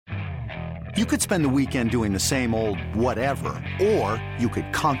You could spend the weekend doing the same old whatever, or you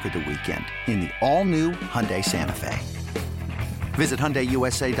could conquer the weekend in the all-new Hyundai Santa Fe. Visit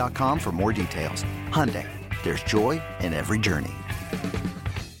HyundaiUSA.com for more details. Hyundai, there's joy in every journey.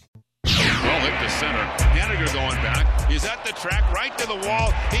 Well hit to center. Haniger going back. He's at the track, right to the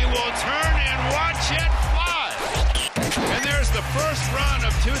wall. He will turn and watch it fly. And there's the first run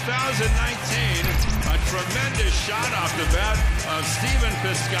of 2019. A tremendous shot off the bat of Stephen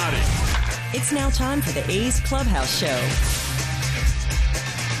Piscotty. It's now time for the A's Clubhouse Show.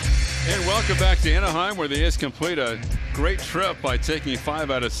 And welcome back to Anaheim, where the A's complete a great trip by taking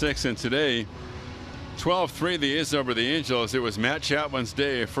 5 out of 6. And today, 12-3 the A's over the Angels. It was Matt Chapman's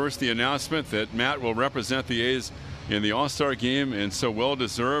day. First, the announcement that Matt will represent the A's in the All-Star game, and so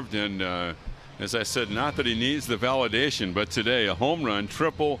well-deserved. And as I said, not that he needs the validation, but today a home run,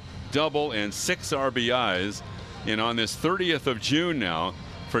 triple, double, and 6 RBIs. And on this 30th of June now,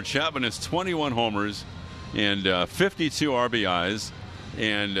 for Chapman, it's 21 homers and 52 RBIs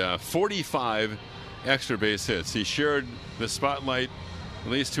and 45 extra base hits. He shared the spotlight, at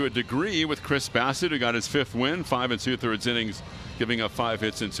least to a degree, with Chris Bassett, who got his 5th win, 5 2/3 innings, giving up 5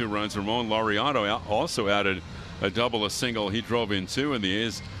 hits and 2 runs. Ramon Laureano also added a double, a single. He drove in 2, and the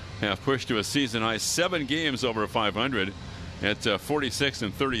A's have pushed to a season high 7 games over 500 at 46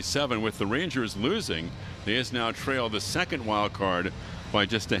 and 37. With the Rangers losing, the A's now trail the second wild card by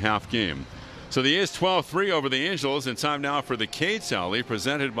just a half game. So the A's 12-3 over the Angels, and time now for the Cade Tally,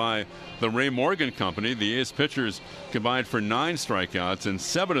 presented by the Ray Morgan Company. The A's pitchers combined for 9 strikeouts, and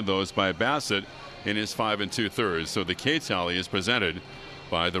 7 of those by Bassett in his 5 2/3. So the Cade Tally is presented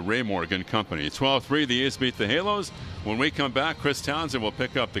by the Ray Morgan Company. 12-3, the A's beat the Halos. When we come back, Chris Townsend will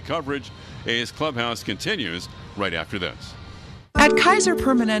pick up the coverage. A's Clubhouse continues right after this. At Kaiser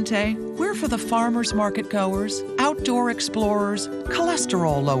Permanente, we're for the farmers market goers, outdoor explorers,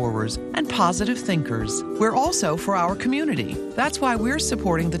 cholesterol lowerers, and positive thinkers. We're also for our community. That's why we're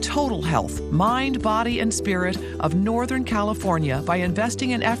supporting the total health, mind, body, and spirit of Northern California by investing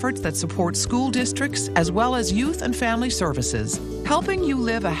in efforts that support school districts as well as youth and family services, helping you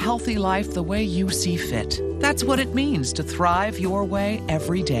live a healthy life the way you see fit. That's what it means to thrive your way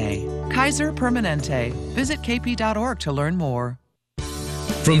every day. Kaiser Permanente. Visit kp.org to learn more.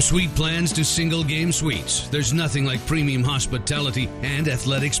 From suite plans to single game suites, there's nothing like premium hospitality and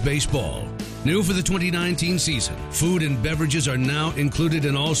athletics baseball. New for the 2019 season, food and beverages are now included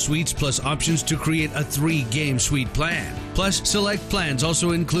in all suites, plus options to create a 3-game suite plan. Plus, select plans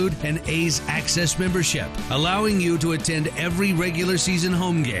also include an A's Access membership, allowing you to attend every regular season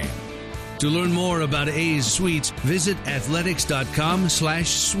home game. To learn more about A's Suites, visit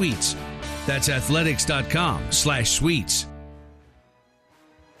athletics.com/suites. That's athletics.com/suites.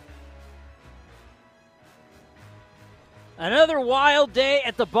 Another wild day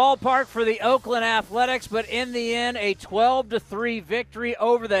at the ballpark for the Oakland Athletics, but in the end, a 12-3 victory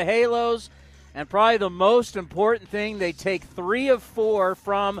over the Halos. And probably the most important thing, they take 3 of 4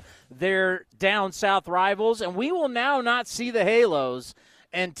 from their down south rivals. And we will now not see the Halos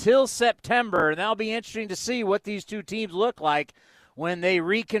until September. And that'll be interesting to see what these two teams look like when they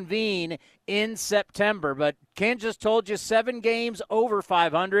reconvene in September. But Ken just told you 7 games over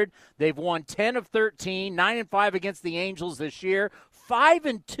 500. They've won 10 of 13, 9-5 against the Angels this year,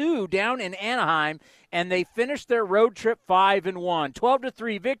 5-2 down in Anaheim, and they finished their road trip 5-1.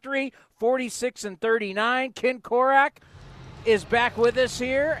 12-3 victory, 46-39. Ken Korach is back with us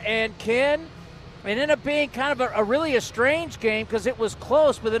here, and Ken, it ended up being kind of a really a strange game because it was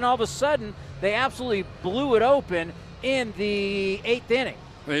close, but then all of a sudden they absolutely blew it open in the 8th inning.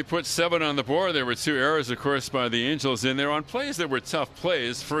 They put 7 on the board. There were 2 errors, of course, by the Angels in there on plays that were tough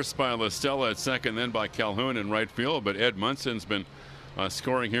plays. First by La Stella at second, then by Calhoun in right field. But Ed Munson's been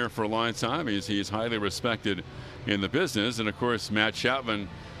scoring here for a long time. He's highly respected in the business. And, of course, Matt Chapman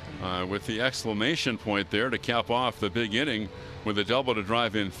with the exclamation point there to cap off the big inning with a double to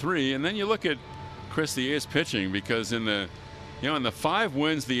drive in 3. And then you look at, Chris, the A's pitching, because in the 5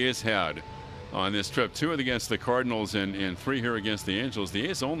 wins the A's had on this trip, 2 against the Cardinals and 3 here against the Angels, the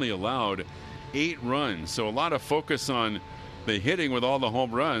A's only allowed 8 runs. So a lot of focus on the hitting with all the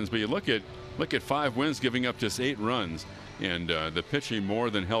home runs, but you look at 5 wins giving up just 8 runs, and the pitching more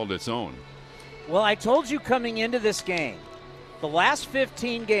than held its own. Well, I told you coming into this game, the last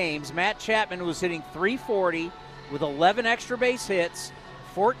 15 games, Matt Chapman was hitting .340 with 11 extra base hits,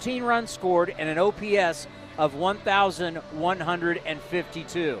 14 runs scored, and an OPS of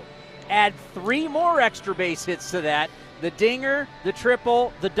 1,152. Add 3 more extra base hits to that, the dinger, the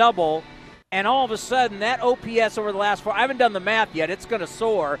triple, the double, and all of a sudden that OPS over the last 4, I haven't done the math yet, it's going to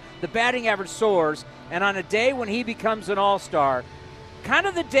soar. The batting average soars, and on a day when he becomes an all-star, kind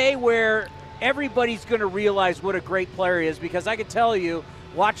of the day where everybody's going to realize what a great player he is, because I can tell you,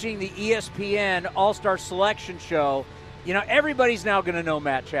 watching the ESPN All-Star Selection Show, everybody's now going to know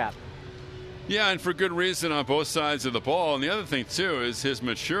Matt Chapman. Yeah, and for good reason on both sides of the ball. And the other thing, too, is his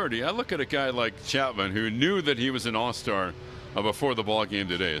maturity. I look at a guy like Chapman who knew that he was an all-star before the ball game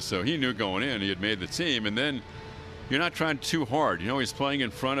today. So he knew going in he had made the team. And then you're not trying too hard. He's playing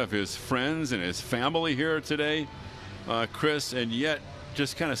in front of his friends and his family here today, Chris, and yet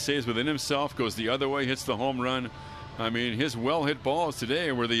just kind of stays within himself, goes the other way, hits the home run. I mean, his well-hit balls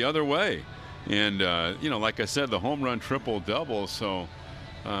today were the other way. And, like I said, the home run triple-double. So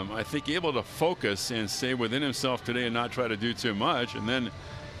I think able to focus and stay within himself today and not try to do too much. And then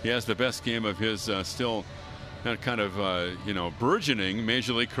he has the best game of his still kind of, burgeoning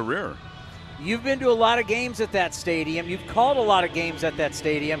Major League career. You've been to a lot of games at that stadium. You've called a lot of games at that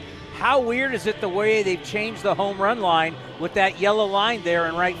stadium. How weird is it the way they've changed the home run line with that yellow line there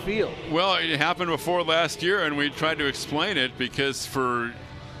in right field? Well, it happened before last year, and we tried to explain it because for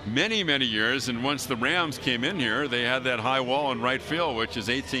many, many years, and once the Rams came in here, they had that high wall in right field, which is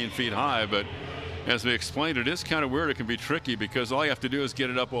 18 feet high. But as we explained, it is kind of weird. It can be tricky because all you have to do is get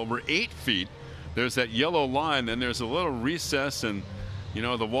it up over 8 feet. There's that yellow line, then there's a little recess, and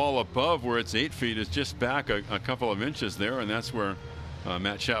the wall above where it's 8 feet is just back a couple of inches there, and that's where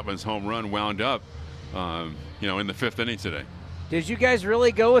Matt Chapman's home run wound up, in the fifth inning today. Did you guys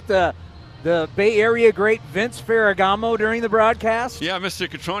really go with the Bay Area great Vince Ferragamo during the broadcast? Yeah, Mr.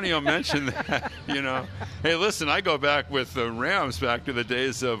 Cotroneo mentioned that. Hey, listen, I go back with the Rams back to the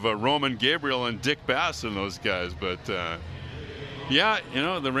days of Roman Gabriel and Dick Bass and those guys. But, the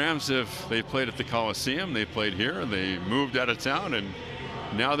Rams they played at the Coliseum. They played here. They moved out of town, and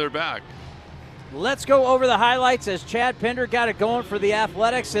now they're back. Let's go over the highlights as Chad Pinder got it going for the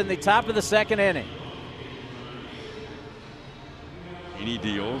Athletics in the top of the second inning. He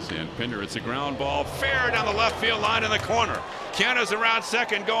deals, and Pinder, it's a ground ball fair down the left field line in the corner. Canna's around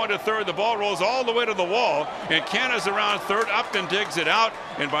second, going to third. The ball rolls all the way to the wall, and Canna's around third. Upton digs it out,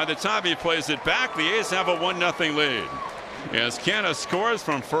 and by the time he plays it back, the A's have a 1-0 lead. As Canna scores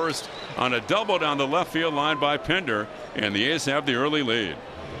from first on a double down the left field line by Pinder, and the A's have the early lead.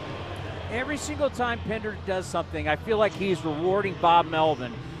 Every single time Pinder does something, I feel like he's rewarding Bob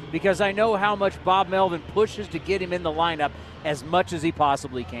Melvin, because I know how much Bob Melvin pushes to get him in the lineup as much as he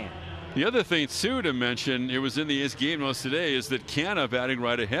possibly can. The other thing, too, to mention, it was in the A's game notes today, is that Canna, batting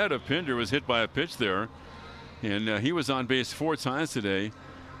right ahead of Pinder, was hit by a pitch there. And he was on base 4 times today.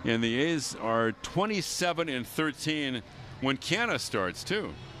 And the A's are 27-13 when Canna starts,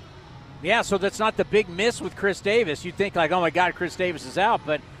 too. Yeah, so that's not the big miss with Chris Davis. You'd think like, oh, my God, Chris Davis is out.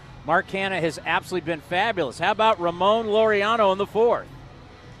 But Mark Canna has absolutely been fabulous. How about Ramon Laureano in the 4th?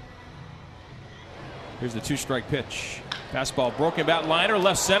 Here's the 2-strike pitch. Fastball broken bat liner.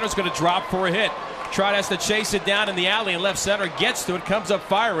 Left center's going to drop for a hit. Trout has to chase it down in the alley, and left center gets to it. Comes up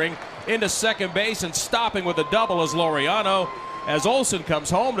firing into second base and stopping with a double is Laureano, as Olsen comes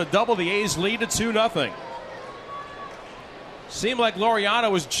home to double the A's lead to 2-0. Seemed like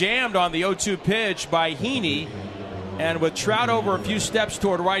Laureano was jammed on the 0-2 pitch by Heaney, and with Trout over a few steps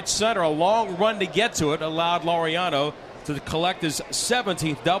toward right center, a long run to get to it allowed Laureano to collect his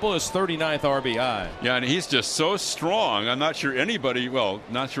 17th double, his 39th RBI. Yeah, and he's just so strong. I'm not sure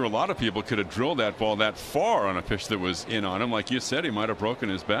not sure a lot of people could have drilled that ball that far on a pitch that was in on him. Like you said, he might have broken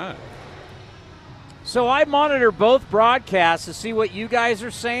his bat. So I monitor both broadcasts to see what you guys are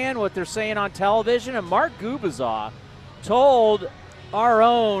saying, what they're saying on television, and Mark Gubicza told our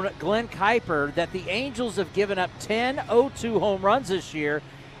own Glenn Kuiper that the Angels have given up 10 0-2 home runs this year.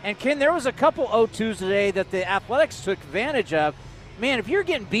 And, Ken, there was a couple 0-2s today that the Athletics took advantage of. Man, if you're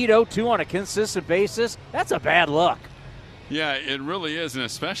getting beat 0-2 on a consistent basis, that's a bad look. Yeah, it really is, and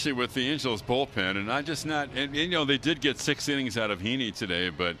especially with the Angels bullpen. And they did get 6 innings out of Heaney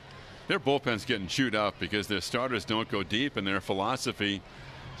today, but their bullpen's getting chewed up because their starters don't go deep, and their philosophy,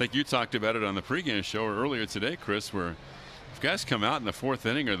 I think you talked about it on the pregame show earlier today, Chris, where if guys come out in the 4th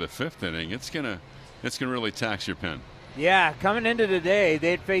inning or the 5th inning, it's gonna really tax your pen. Yeah, coming into today,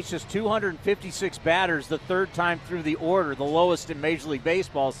 they'd faced just 256 batters the 3rd time through the order, the lowest in Major League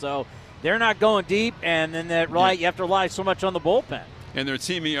Baseball. So they're not going deep, and then you have to rely so much on the bullpen. And their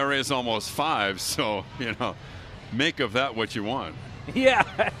team ERA is almost 5, so, make of that what you want. Yeah,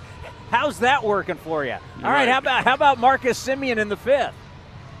 how's that working for you? All right, how about Marcus Semien in the 5th?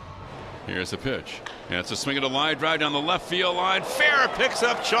 Here's a pitch. And it's a swing of the line drive down the left field line. Fair picks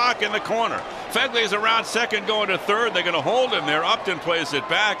up chalk in the corner. Fegley's around second, going to third. They're going to hold him there. Upton plays it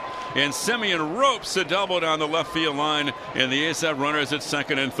back, and Semien ropes a double down the left field line, and the A's have runners at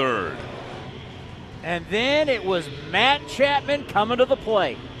second and third. And then it was Matt Chapman coming to the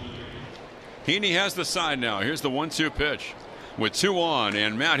plate. Heaney has the side now. Here's the 1-2 pitch with 2 on,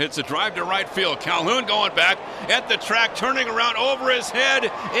 and Matt hits a drive to right field. Calhoun going back at the track, turning around over his head,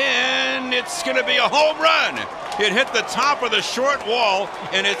 and it's going to be a home run. It hit the top of the short wall,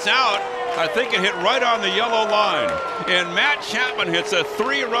 and it's out. I think it hit right on the yellow line. And Matt Chapman hits a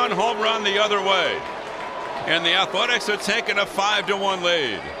 3-run home run the other way. And the Athletics are taking a 5-1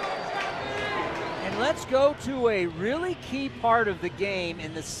 lead. And let's go to a really key part of the game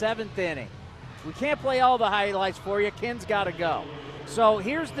in the 7th inning. We can't play all the highlights for you. Ken's got to go. So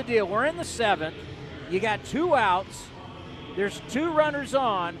here's the deal. We're in the 7th. You got 2 outs. There's 2 runners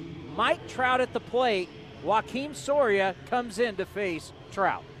on. Mike Trout at the plate. Joakim Soria comes in to face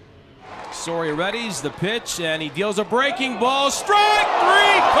Trout. Soria readies the pitch, and he deals a breaking ball. Strike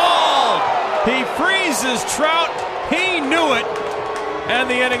 3 called! He freezes Trout. He knew it, and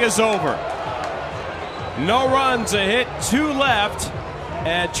the inning is over. No runs, a hit, 2 left,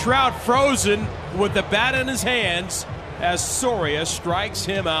 and Trout frozen with the bat in his hands as Soria strikes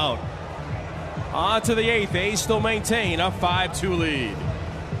him out. On to the 8th. A's still maintain a 5-2 lead.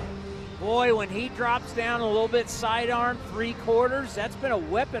 Boy, when he drops down a little bit sidearm, 3/4, that's been a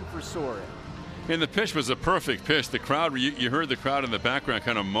weapon for Soria. And the pitch was a perfect pitch. The crowd, you heard the crowd in the background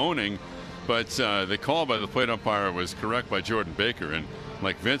kind of moaning, but the call by the plate umpire was correct by Jordan Baker. And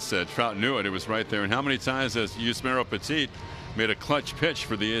like Vince said, Trout knew it. It was right there. And how many times has Yusmeiro Petit made a clutch pitch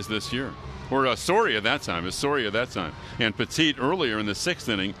for the A's this year? Or Soria that time. It's Soria that time. And Petit earlier in the 6th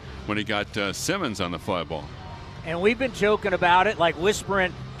inning when he got Simmons on the fly ball. And we've been joking about it, like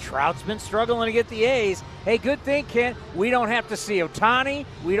whispering, Trout's been struggling to get the A's. Hey, good thing, Ken, we don't have to see Ohtani.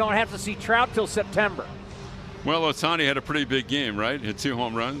 We don't have to see Trout till September. Well, Ohtani had a pretty big game, right? Hit 2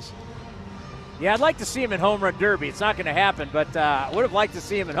 home runs. Yeah, I'd like to see him in Home Run Derby. It's not going to happen, but I would have liked to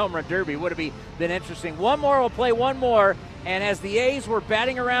see him in Home Run Derby. Would have been interesting. One more, we'll play one more. And as the A's were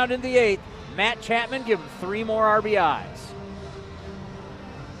batting around in the 8th, Matt Chapman give him 3 more RBIs.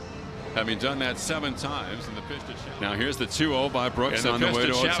 Having done that 7 times in the pitch to Chapman. Now here's the 2-0 by Brooks on the way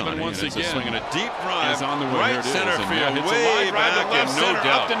to Ohtani. Once again, swinging a deep drive is on the way. right center field, way back to left center.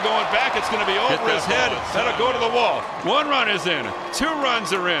 Upton going back. It's going to be over his head. That'll go to the wall. 1 run is in. 2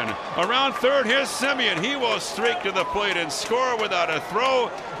 runs are in. Around third, here's Semien. He will streak to the plate and score without a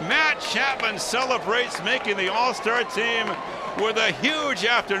throw. Matt Chapman celebrates making the All-Star team with a huge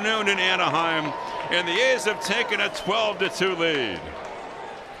afternoon in Anaheim, and the A's have taken a 12-2 lead.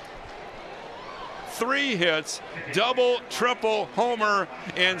 3 hits, double, triple, homer,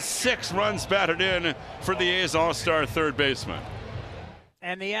 and 6 runs batted in for the A's All-Star third baseman.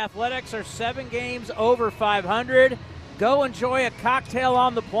 And the Athletics are 7 games over 500. Go enjoy a cocktail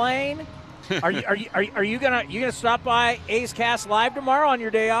on the plane. Are you gonna stop by A's Cast Live tomorrow on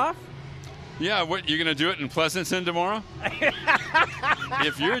your day off? Yeah, what, you gonna do it in Pleasanton tomorrow?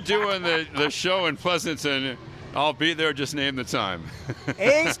 If you're doing the show in Pleasanton, I'll be there. Just name the time.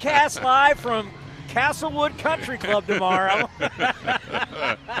 A's Cast Live from Castlewood Country Club tomorrow.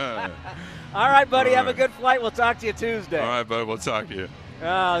 All right, buddy. Have a good flight. We'll talk to you Tuesday. All right, bud. We'll talk to you.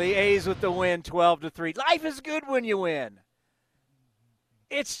 The A's with the win, 12-3. Life is good when you win.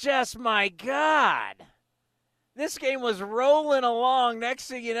 It's just, my God. This game was rolling along. Next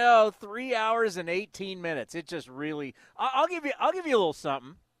thing you know, 3 hours and 18 minutes. It just really. I'll give you a little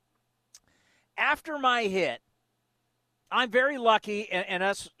something. After my hit, I'm very lucky, and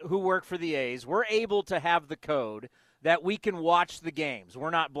us who work for the A's, we're able to have the code that we can watch the games. We're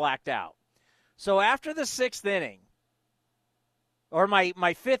not blacked out. So after the 6th inning, or my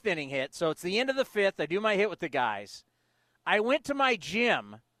 5th inning hit, so it's the end of the 5th, I do my hit with the guys. I went to my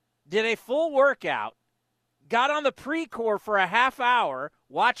gym, did a full workout, got on the Precor for a half hour,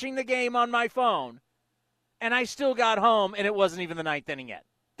 watching the game on my phone, and I still got home, and it wasn't even the 9th inning yet.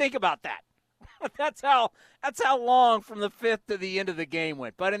 Think about that. That's how long from the 5th to the end of the game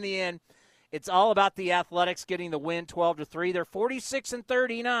went. But in the end, it's all about the Athletics getting the win, 12-3. They're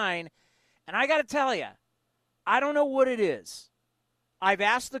 46-39, and I got to tell you, I don't know what it is. I've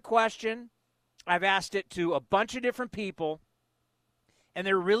asked the question. I've asked it to a bunch of different people, and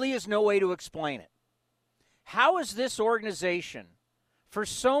there really is no way to explain it. How is this organization, for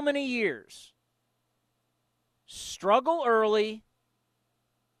so many years, struggle early,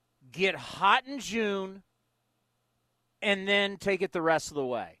 get hot in June, and then take it the rest of the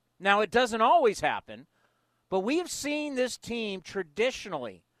way? Now, it doesn't always happen, but we have seen this team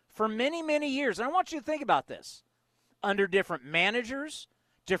traditionally for many, many years. And I want you to think about this. Under different managers,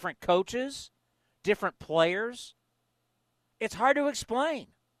 different coaches, different players, it's hard to explain.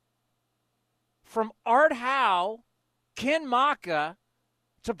 From Art Howe, Ken Maka,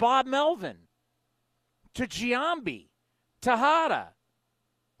 to Bob Melvin, to Giambi, Tejada,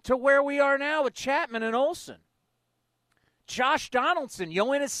 to where we are now with Chapman and Olsen. Josh Donaldson,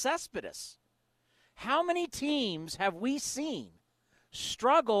 Yoenis Cespedes. How many teams have we seen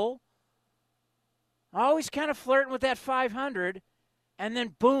struggle, always kind of flirting with that 500, and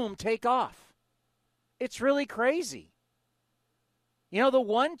then boom, take off? It's really crazy. You know, the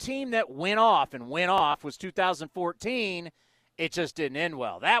one team that went off was 2014. It just didn't end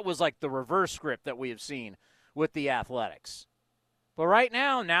well. That was like the reverse script that we have seen with the Athletics. But right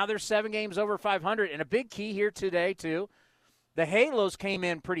now they're 7 games over 500. And a big key here today, too, the Halos came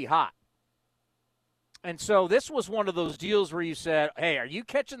in pretty hot. And so this was one of those deals where you said, hey, are you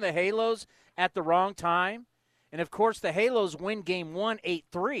catching the Halos at the wrong time? And, of course, the Halos win game 1,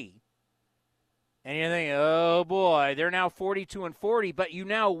 8-3. And you're thinking, oh, boy, they're now 42-40, but you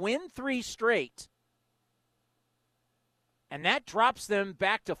now win 3 straight. And that drops them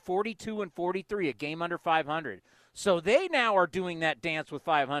back to 42-43, a game under 500. So they now are doing that dance with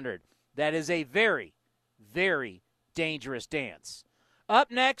 500. That is a very, very dangerous dance.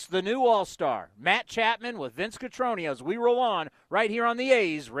 Up next, the new All-Star, Matt Chapman with Vince Cotroneo as we roll on right here on the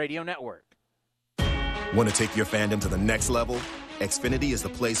A's Radio Network. Want to take your fandom to the next level? Xfinity is the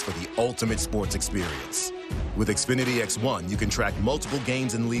place for the ultimate sports experience. With Xfinity X1, you can track multiple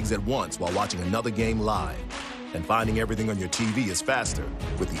games and leagues at once while watching another game live. And finding everything on your TV is faster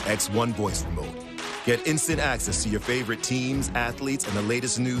with the X1 voice remote. Get instant access to your favorite teams, athletes, and the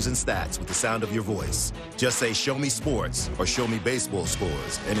latest news and stats with the sound of your voice. Just say, show me sports, or show me baseball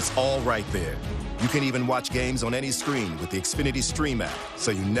scores, and it's all right there. You can even watch games on any screen with the Xfinity Stream app,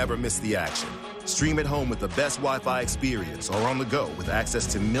 so you never miss the action. Stream at home with the best Wi-Fi experience or on the go with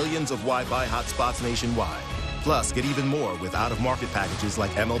access to millions of Wi-Fi hotspots nationwide. Plus, get even more with out-of-market packages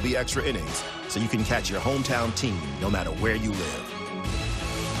like MLB Extra Innings, so you can catch your hometown team no matter where you live.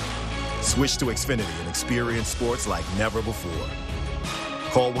 Switch to Xfinity and experience sports like never before.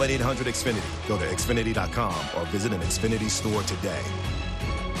 Call 1-800-XFINITY, go to Xfinity.com, or visit an Xfinity store today.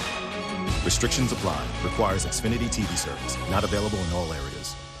 Restrictions apply. Requires Xfinity TV service. Not available in all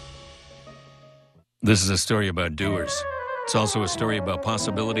areas. This is a story about doers. It's also a story about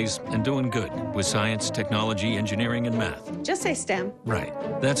possibilities and doing good with science, technology, engineering, and math. Just say STEM. Right.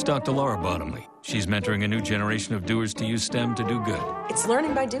 That's Dr. Laura Bottomley. She's mentoring a new generation of doers to use STEM to do good. It's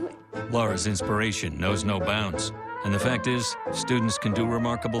learning by doing. Laura's inspiration knows no bounds. And the fact is, students can do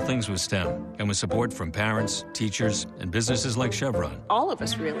remarkable things with STEM. And with support from parents, teachers, and businesses like Chevron. All of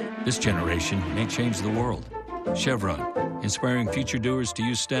us, really. This generation may change the world. Chevron, inspiring future doers to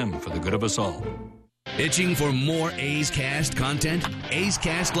use STEM for the good of us all. Itching for more A's Cast content? A's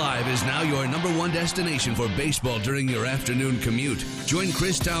Cast Live is now your #1 destination for baseball during your afternoon commute. Join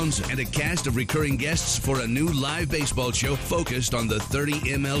Chris Townsend and a cast of recurring guests for a new live baseball show focused on the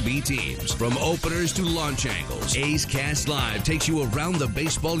 30 MLB teams. From openers to launch angles, A's Cast Live takes you around the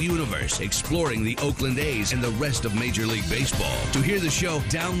baseball universe, exploring the Oakland A's and the rest of Major League Baseball. To hear the show,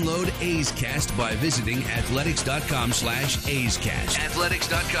 download A's Cast by visiting athletics.com/A'sCast.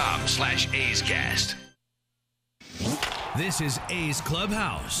 Athletics.com/A'sCast. This is A's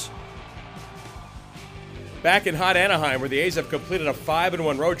Clubhouse. Back in hot Anaheim, where the A's have completed a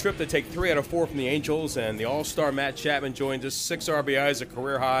 5-1 road trip. They take 3 out of 4 from the Angels, and the All-Star Matt Chapman joins us. 6 RBIs, a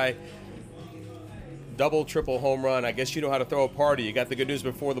career high, double, triple home run. I guess you know how to throw a party. You got the good news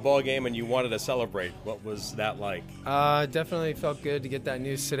before the ball game, and you wanted to celebrate. What was that like? Definitely felt good to get that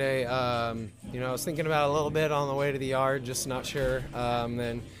news today. I was thinking about it a little bit on the way to the yard, just not sure.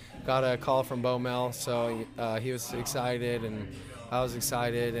 Then got a call from Bo Mel, so he was excited, and I was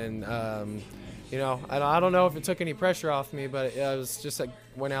excited, and I don't know if it took any pressure off me, but it was just like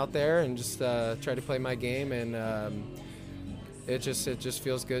went out there and just tried to play my game, and it just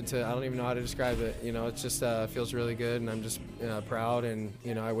feels good to. I don't even know how to describe it. It just feels really good, and I'm just proud, and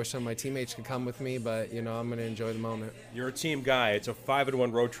I wish some of my teammates could come with me, but I'm going to enjoy the moment. You're a team guy. It's a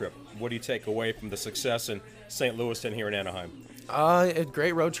 5-1 road trip. What do you take away from the success in St. Louis and here in Anaheim? A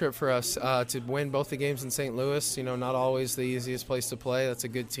great road trip for us to win both the games in St. Louis. Not always the easiest place to play. That's a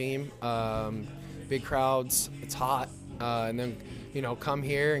good team. Big crowds. It's hot. And then, come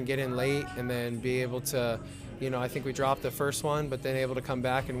here and get in late and then be able to, I think we dropped the first one, but then able to come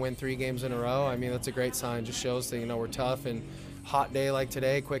back and win 3 games in a row. I mean, that's a great sign. Just shows that, we're tough, and hot day like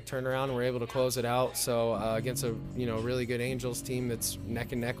today, quick turnaround, and we're able to close it out. So against a, really good Angels team that's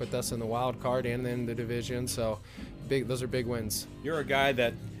neck and neck with us in the wild card and in the division. So those are big wins. You're a guy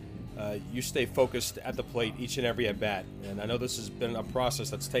that you stay focused at the plate each and every at-bat. And I know this has been a process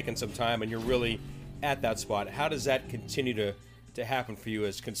that's taken some time, and you're really at that spot. How does that continue to happen for you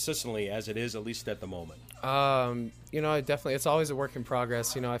as consistently as it is, at least at the moment? Definitely, it's always a work in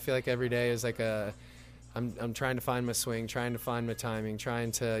progress. I feel like every day is like a I'm trying to find my swing, trying to find my timing,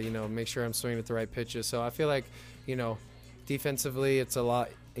 trying to, make sure I'm swinging at the right pitches. So I feel like, defensively it's a lot,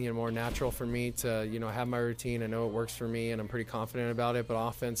 more natural for me to, have my routine. I know it works for me and I'm pretty confident about it, but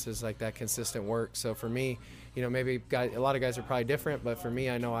offense is like that consistent work. So for me, maybe a lot of guys are probably different, but for me,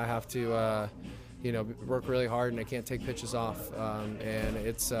 I know I have to, work really hard and I can't take pitches off. And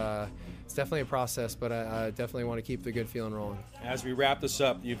it's definitely a process, but I definitely want to keep the good feeling rolling. As we wrap this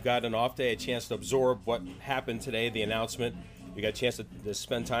up, you've got an off day, a chance to absorb what happened today, the announcement. You got a chance to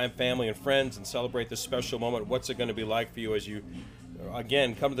spend time, family and friends, and celebrate this special moment. What's it going to be like for you as you,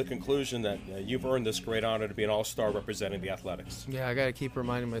 again, come to the conclusion that you've earned this great honor to be an all-star representing the Athletics? Yeah, I got to keep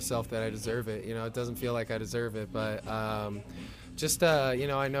reminding myself that I deserve it. It doesn't feel like I deserve it, but I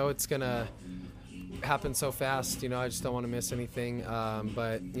know it's going to happen so fast. I just don't want to miss anything.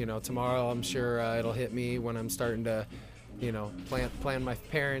 But tomorrow I'm sure it'll hit me when I'm starting to, plan my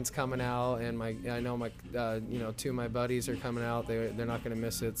parents coming out, and I know my two of my buddies are coming out. They're not going to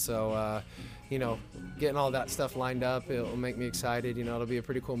miss it. So getting all that stuff lined up, it'll make me excited. It'll be a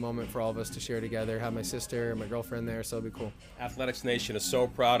pretty cool moment for all of us to share together. Have my sister and my girlfriend there, so it'll be cool. Athletics Nation is so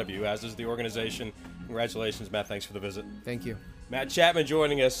proud of you, as is the organization. Congratulations, Matt. Thanks for the visit. Thank you. Matt Chapman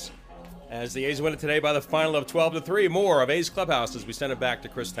joining us as the A's win it today by the final of 12-3. More of A's Clubhouse as we send it back to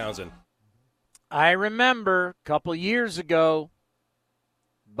Chris Townsend. I remember a couple years ago,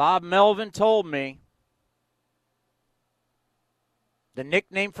 Bob Melvin told me the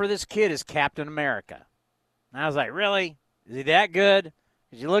nickname for this kid is Captain America. And I was like, really? Is he that good?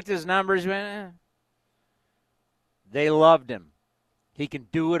 Because you looked at his numbers, man. They loved him. He can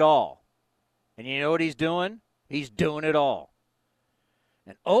do it all. And you know what he's doing? He's doing it all.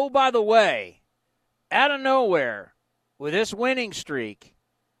 And oh, by the way, out of nowhere, with this winning streak,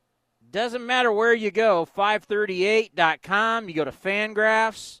 doesn't matter where you go, 538.com, you go to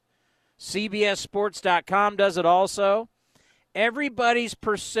Fangraphs, CBSSports.com does it also. Everybody's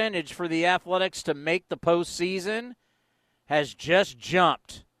percentage for the Athletics to make the postseason has just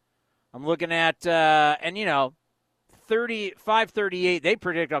jumped. I'm looking at, 538, they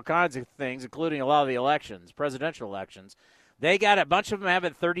predict all kinds of things, including a lot of the elections, presidential elections. They got a bunch of them have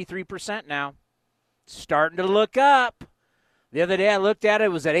at 33% now. Starting to look up. The other day I looked at it,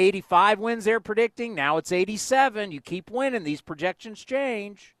 it was at 85 wins they're predicting. Now it's 87. You keep winning. These projections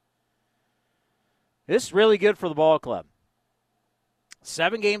change. This is really good for the ball club.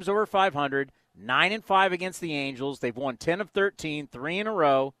 7 games over 500, 9-5 against the Angels. They've won 10 of 13, 3 in a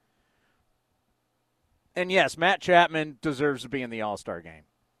row. And, yes, Matt Chapman deserves to be in the All-Star game.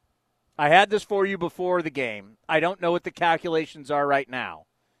 I had this for you before the game. I don't know what the calculations are right now.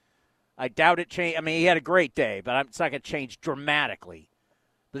 I doubt it changed. I mean, he had a great day, but it's not going to change dramatically.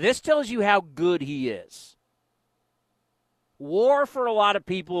 But this tells you how good he is. WAR for a lot of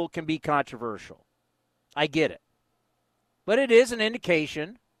people can be controversial. I get it. But it is an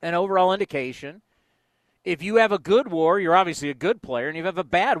indication, an overall indication. If you have a good WAR, you're obviously a good player, and if you have a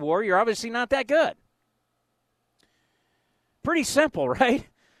bad WAR, you're obviously not that good. Pretty simple, right?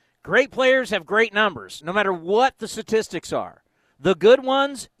 Great players have great numbers, no matter what the statistics are. The good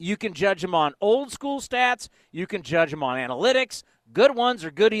ones, you can judge them on old school stats. You can judge them on analytics. Good ones are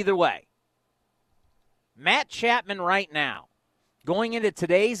good either way. Matt Chapman right now, going into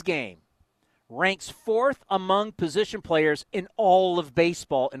today's game, ranks 4th among position players in all of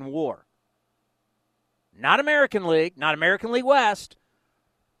baseball in WAR. Not American League, not American League West,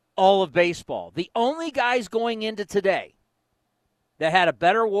 all of baseball. The only guys going into today that had a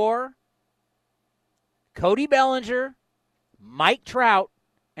better WAR, Cody Bellinger, Mike Trout,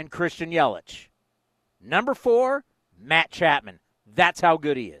 and Christian Yelich. Number 4, Matt Chapman. That's how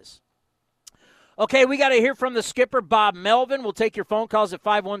good he is. Okay, we got to hear from the skipper, Bob Melvin. We'll take your phone calls at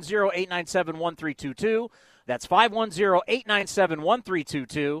 510-897-1322. That's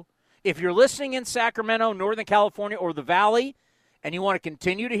 510-897-1322. If you're listening in Sacramento, Northern California, or the Valley, and you want to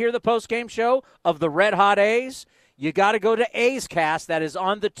continue to hear the postgame show of the Red Hot A's, you got to go to A's Cast. That is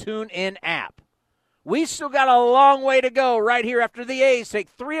on the TuneIn app. We still got a long way to go right here after the A's take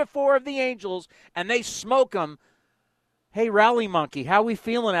 3 of 4 of the Angels, and they smoke them. Hey, Rally Monkey, how we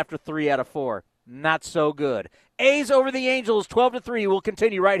feeling after 3 out of 4? Not so good. A's over the Angels, 12-3. Will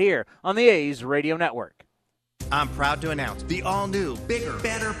continue right here on the A's Radio Network. I'm proud to announce the all-new, bigger,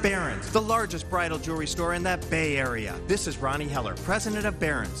 better Barron's, the largest bridal jewelry store in the Bay Area. This is Ronnie Heller, president of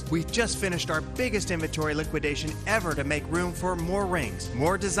Barron's. We've just finished our biggest inventory liquidation ever to make room for more rings,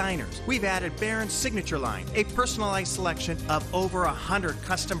 more designers. We've added Barron's Signature Line, a personalized selection of over 100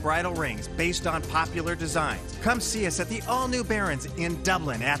 custom bridal rings based on popular designs. Come see us at the all-new Barron's in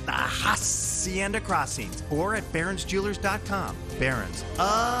Dublin at the Hacienda Crossings or at barronsjewelers.com. Barron's,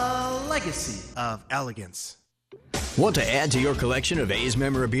 a legacy of elegance. Want to add to your collection of A's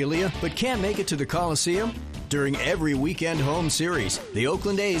memorabilia but can't make it to the Coliseum? During every Weekend Home Series, the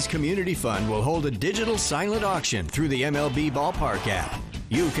Oakland A's Community Fund will hold a digital silent auction through the MLB Ballpark app.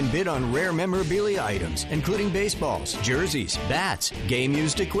 You can bid on rare memorabilia items, including baseballs, jerseys, bats,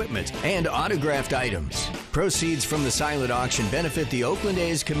 game-used equipment, and autographed items. Proceeds from the silent auction benefit the Oakland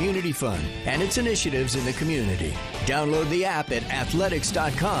A's Community Fund and its initiatives in the community. Download the app at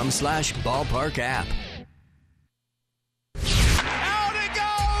athletics.com/ballparkapp.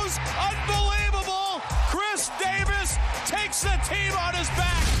 Takes the team on his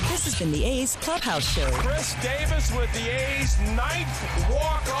back. This has been the A's Clubhouse Show. Chris Davis with the A's 9th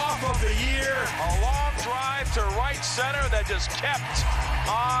walk-off of the year. A long drive to right center that just kept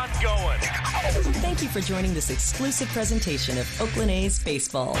on going. Thank you for joining this exclusive presentation of Oakland A's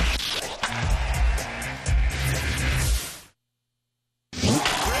baseball.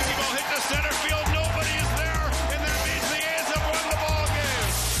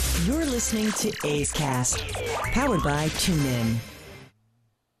 You're listening to A's Cast, powered by TuneIn.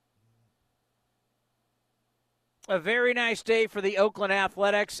 A very nice day for the Oakland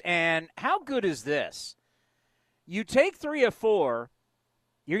Athletics, and how good is this? You take 3 of 4,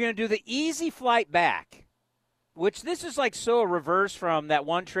 you're going to do the easy flight back, which this is like so a reverse from that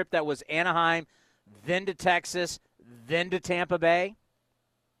one trip that was Anaheim, then to Texas, then to Tampa Bay.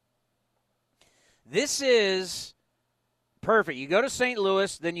 This is perfect. You go to St.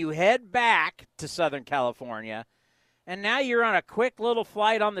 Louis, then you head back to Southern California, and now you're on a quick little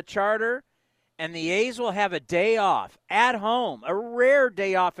flight on the charter, and the A's will have a day off at home, a rare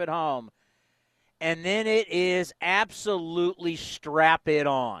day off at home, and then it is absolutely strap it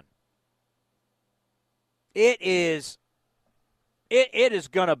on. It is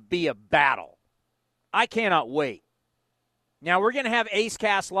going to be a battle. I cannot wait. Now, we're going to have A's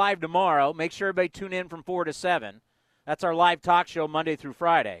Cast live tomorrow. Make sure everybody tune in from 4 to 7. That's our live talk show Monday through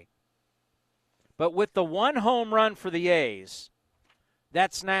Friday. But with the one home run for the A's,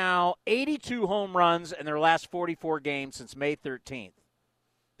 that's now 82 home runs in their last 44 games since May 13th.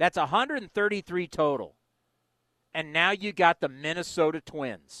 That's 133 total. And now you got the Minnesota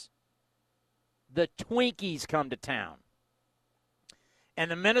Twins. The Twinkies come to town.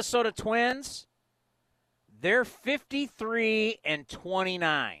 And the Minnesota Twins, they're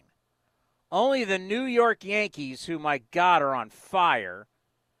 53-29. Only the New York Yankees, who, my God, are on fire,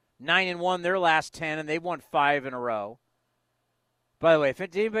 9-1 their last 10, and they've won 5 in a row. By the way,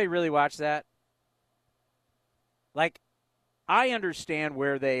 did anybody really watch that? Like, I understand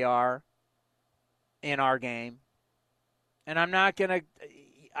where they are in our game, and I'm not gonna.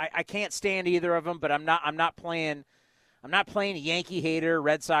 I can't stand either of them, but I'm not playing Yankee hater,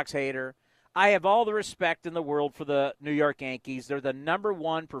 Red Sox hater. I have all the respect in the world for the New York Yankees. They're the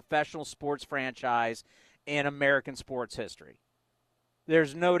 #1 professional sports franchise in American sports history.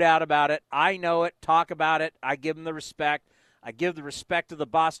 There's no doubt about it. I know it. Talk about it. I give them the respect. I give the respect to the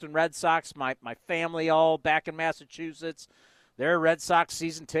Boston Red Sox, my family all back in Massachusetts. They're Red Sox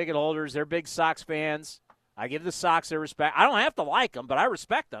season ticket holders. They're big Sox fans. I give the Sox their respect. I don't have to like them, but I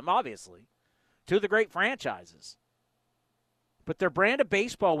respect them, obviously. Two of the great franchises. But their brand of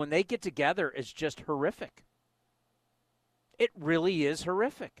baseball, when they get together, is just horrific. It really is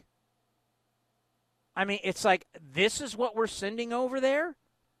horrific. I mean, it's like, this is what we're sending over there?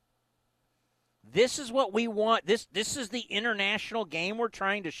 This is what we want? This is the international game we're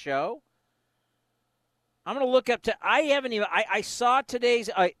trying to show? I'm going to look up I saw today's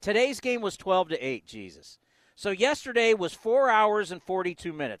game was 12-8, Jesus. So yesterday was 4 hours and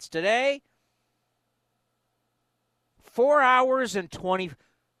 42 minutes. Today, 4 hours and 20.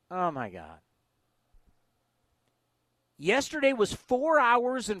 Oh, my God. Yesterday was 4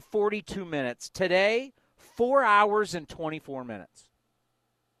 hours and 42 minutes. Today, 4 hours and 24 minutes.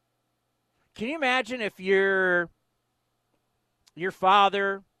 Can you imagine if your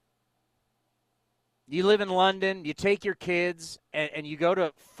father, you live in London, you take your kids, and you go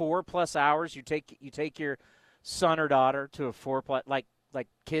to 4+ hours, you take your son or daughter to a 4+, like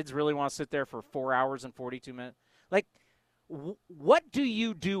kids really want to sit there for 4 hours and 42 minutes? Like, what do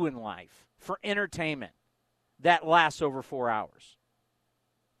you do in life for entertainment that lasts over 4 hours?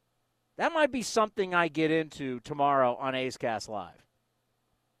 That might be something I get into tomorrow on A's Cast Live.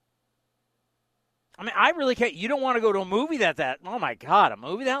 I mean, I really can't. You don't want to go to a movie that oh, my God, a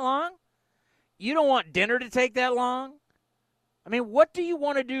movie that long? You don't want dinner to take that long? I mean, what do you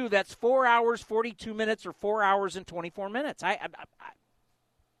want to do that's 4 hours, 42 minutes, or 4 hours and 24 minutes? I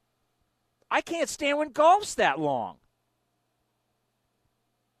can't stand when golf's that long.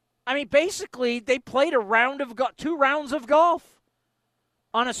 I mean, basically, they played two rounds of golf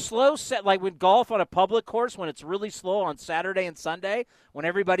on a slow set, like with golf on a public course when it's really slow on Saturday and Sunday when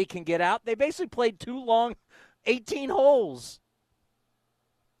everybody can get out. They basically played 2 long 18 holes.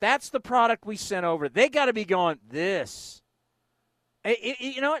 That's the product we sent over. They got to be going, this.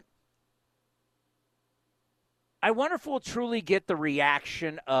 You know what? I wonder if we'll truly get the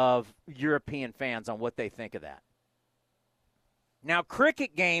reaction of European fans on what they think of that. Now,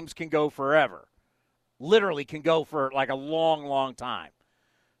 cricket games can go forever. Literally can go for like a long, long time.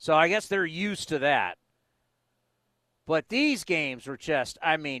 So I guess they're used to that. But these games were just,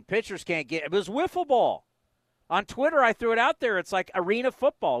 I mean, pitchers can't get – it was wiffle ball. On Twitter, I threw it out there. It's like arena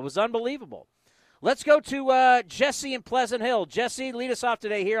football. It was unbelievable. Let's go to Jesse in Pleasant Hill. Jesse, lead us off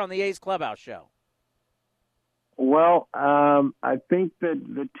today here on the A's Clubhouse Show. Well, I think that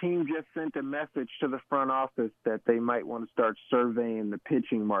the team just sent a message to the front office that they might want to start surveying the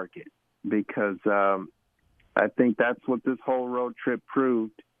pitching market because I think that's what this whole road trip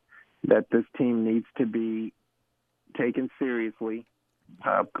proved, that this team needs to be taken seriously.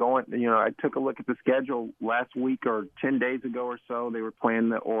 I took a look at the schedule last week or 10 days ago or so. They were playing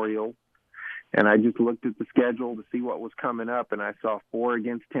the Orioles, and I just looked at the schedule to see what was coming up, and I saw 4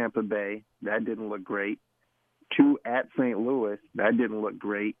 against Tampa Bay. That didn't look great. 2 at St. Louis. That didn't look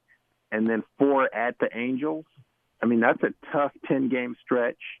great. And then 4 at the Angels. I mean, that's a tough 10-game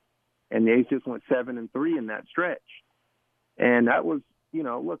stretch, and the A's just went 7-3 in that stretch. And that was,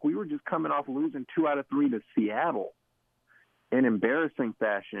 look, we were just coming off losing 2 out of 3 to Seattle in embarrassing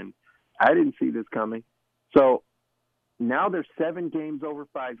fashion. I didn't see this coming. So now they're 7 games over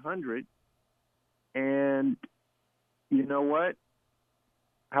 500, and you know what?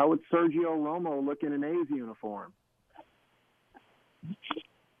 How would Sergio Romo look in an A's uniform?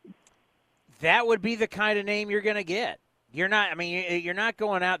 That would be the kind of name you're going to get. You're not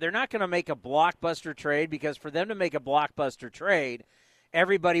going out. They're not going to make a blockbuster trade because for them to make a blockbuster trade,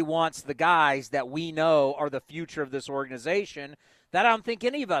 everybody wants the guys that we know are the future of this organization that I don't think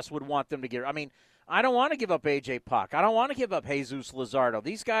any of us would want them to get. I mean, I don't want to give up A.J. Puck. I don't want to give up Jesus Luzardo.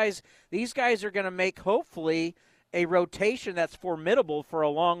 These guys are going to make, hopefully, a rotation that's formidable for a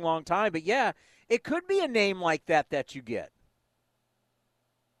long, long time. But, yeah, it could be a name like that you get.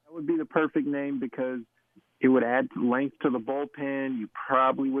 That would be the perfect name because it would add length to the bullpen. You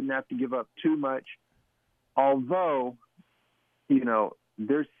probably wouldn't have to give up too much. Although,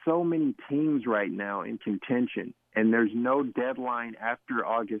 there's so many teams right now in contention, and there's no deadline after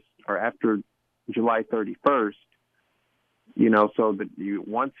August or after July 31st. So that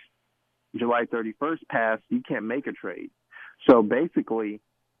once July 31st passed, you can't make a trade. So basically,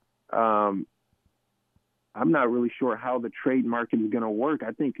 I'm not really sure how the trade market is going to work.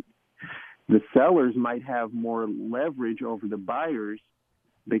 I think the sellers might have more leverage over the buyers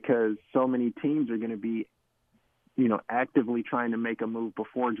because so many teams are going to be, actively trying to make a move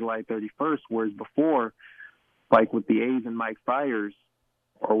before July 31st, whereas before, like with the A's and Mike Fiers,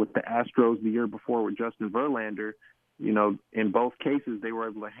 or with the Astros the year before with Justin Verlander, in both cases they were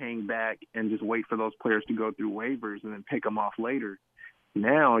able to hang back and just wait for those players to go through waivers and then pick them off later.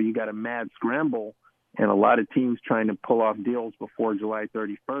 Now you got a mad scramble and a lot of teams trying to pull off deals before July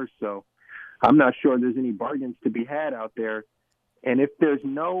 31st. So I'm not sure there's any bargains to be had out there. And if there's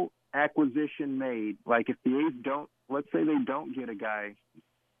no acquisition made, like if the A's let's say they don't get a guy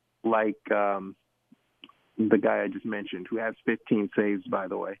like the guy I just mentioned, who has 15 saves, by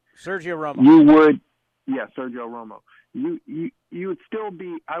the way. Sergio Romo. Sergio Romo. You would still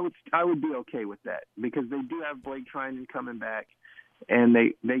be, I would be okay with that because they do have Blake Trinan coming back, and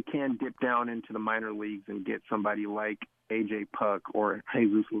they can dip down into the minor leagues and get somebody like A.J. Puck or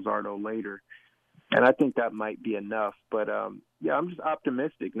Jesus Luzardo later. And I think that might be enough. But, I'm just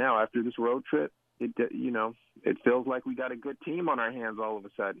optimistic now after this road trip. It feels like we got a good team on our hands all of a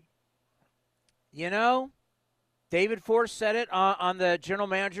sudden. David Force said it on the General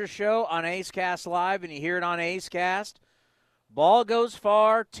Manager Show on A's Cast Live, and you hear it on A's Cast. Ball goes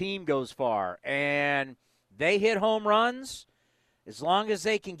far, team goes far. And they hit home runs. As long as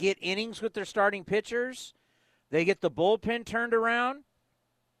they can get innings with their starting pitchers, they get the bullpen turned around.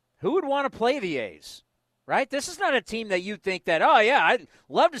 Who would want to play the A's, right? This is not a team that you think that, I'd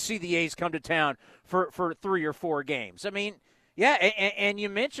love to see the A's come to town for 3 or 4 games. I mean, Yeah, and you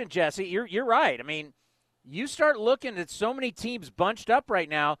mentioned, Jesse, you're right. I mean, you start looking at so many teams bunched up right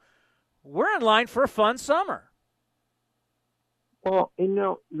now, we're in line for a fun summer. Well,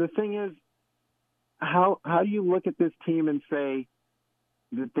 the thing is, how do you look at this team and say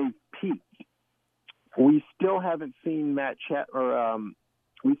that they've peaked? We still haven't seen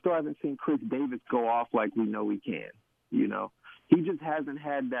we still haven't seen Chris Davis go off like we know he can. He just hasn't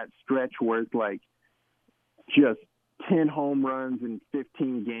had that stretch where it's like just 10 home runs in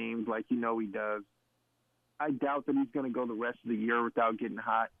 15 games like he does. I doubt that he's going to go the rest of the year without getting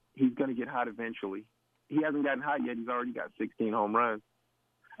hot. He's going to get hot eventually. He hasn't gotten hot yet. He's already got 16 home runs.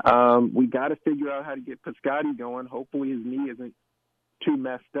 We got to figure out how to get Piscotty going. Hopefully his knee isn't too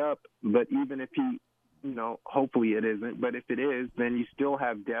messed up, but even if he, hopefully it isn't, but if it is, then you still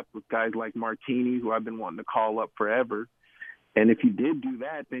have depth with guys like Martini, who I've been wanting to call up forever. And if you did do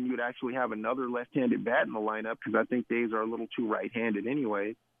that, then you'd actually have another left-handed bat in the lineup, because I think Days are a little too right-handed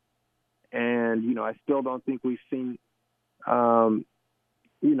anyway. And, I still don't think we've seen, the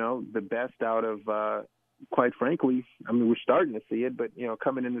best out of, quite frankly, I mean, we're starting to see it, but,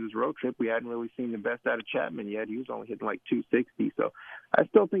 coming into this road trip, we hadn't really seen the best out of Chapman yet. He was only hitting like 260. So I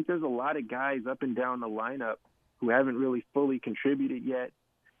still think there's a lot of guys up and down the lineup who haven't really fully contributed yet.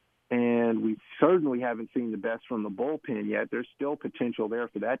 And we certainly haven't seen the best from the bullpen yet. There's still potential there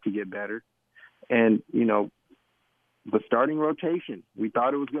for that to get better. And, the starting rotation, we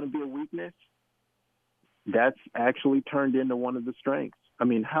thought it was going to be a weakness. That's actually turned into one of the strengths. I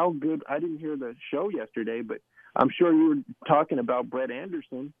mean, how good – I didn't hear the show yesterday, but I'm sure you were talking about Brett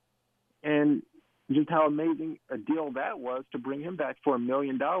Anderson and just how amazing a deal that was to bring him back for $1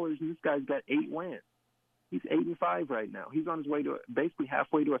 million. And this guy's got 8 wins. He's 8-5 right now. He's on his way to basically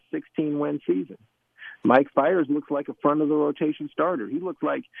halfway to a 16-win season. Mike Fiers looks like a front-of-the-rotation starter. He looks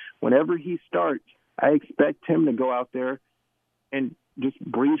like whenever he starts, I expect him to go out there and just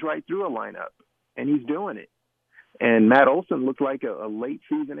breeze right through a lineup, and he's doing it. And Matt Olson looked like a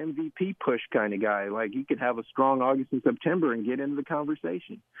late-season MVP push kind of guy. Like, he could have a strong August and September and get into the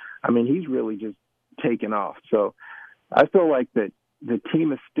conversation. I mean, he's really just taken off. So I feel like that the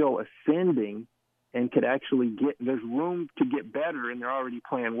team is still ascending and could actually there's room to get better, and they're already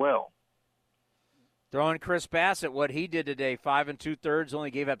playing well. Throwing Chris Bassett, what he did today, 5 2/3,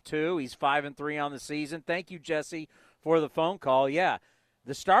 only gave up 2. He's 5-3 on the season. Thank you, Jesse, for the phone call. Yeah,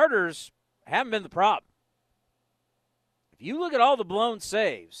 the starters haven't been the problem. If you look at all the blown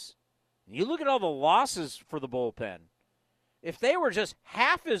saves, and you look at all the losses for the bullpen, if they were just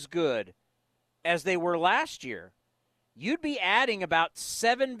half as good as they were last year, you'd be adding about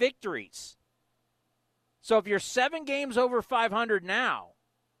 7 victories. So if you're 7 games over 500 now,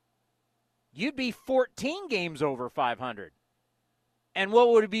 you'd be 14 games over 500. And what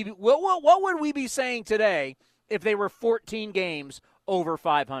would we be saying today if they were 14 games over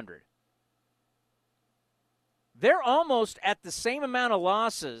 500? They're almost at the same amount of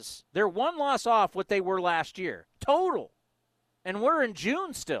losses. They're 1 loss off what they were last year, total. And we're in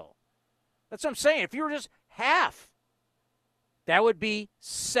June still. That's what I'm saying. If you were just half, that would be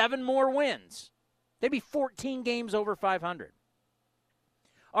 7 more wins. They'd be 14 games over 500.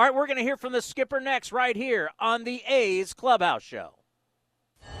 All right, we're going to hear from the skipper next right here on the A's Clubhouse Show.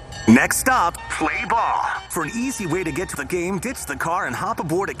 Next stop, play ball. For an easy way to get to the game, ditch the car and hop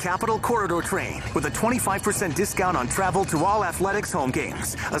aboard a Capital Corridor train with a 25% discount on travel to all athletics home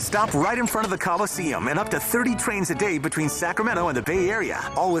games. A stop right in front of the Coliseum and up to 30 trains a day between Sacramento and the Bay Area,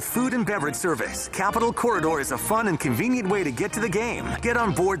 all with food and beverage service. Capital Corridor is a fun and convenient way to get to the game. Get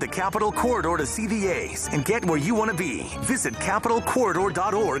on board the Capital Corridor to see the A's and get where you want to be. Visit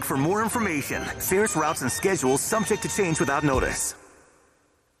capitalcorridor.org for more information. Fares, routes, and schedules subject to change without notice.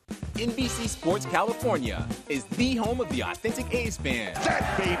 NBC Sports California is the home of the authentic A's fan.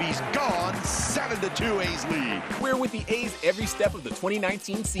 That baby's gone. 7-2 A's lead. We're with the A's every step of the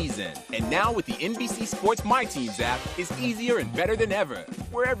 2019 season. And now with the NBC Sports My Teams app, it's easier and better than ever.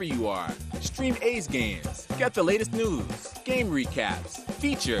 Wherever you are, stream A's games, get the latest news, game recaps,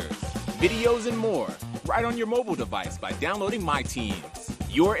 features, videos, and more right on your mobile device by downloading My Teams.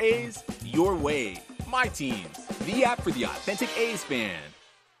 Your A's, your way. My Teams, the app for the authentic A's fan.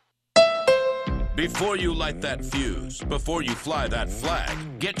 Before you light that fuse, before you fly that flag,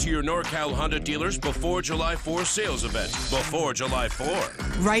 get to your NorCal Honda dealers before July 4 sales event. Before July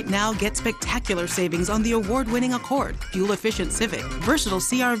 4. Right now, get spectacular savings on the award-winning Accord, fuel-efficient Civic, versatile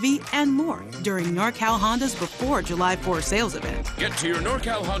CR-V, and more during NorCal Honda's Before July 4 sales event. Get to your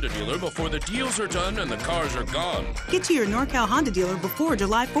NorCal Honda dealer before the deals are done and the cars are gone. Get to your NorCal Honda dealer before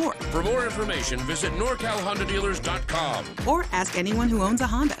July 4. For more information, visit NorCalHondaDealers.com. Or ask anyone who owns a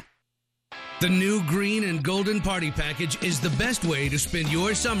Honda. The new green and golden party package is the best way to spend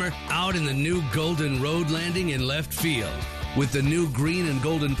your summer out in the new Golden Road Landing in left field. With the new green and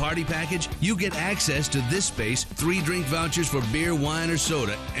golden party package, you get access to this space, 3 drink vouchers for beer, wine, or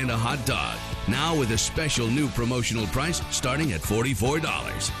soda, and a hot dog. Now with a special new promotional price starting at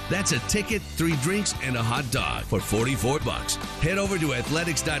 $44. That's a ticket, 3 drinks, and a hot dog for $44. Head over to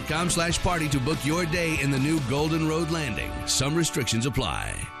athletics.com/party to book your day in the new Golden Road Landing. Some restrictions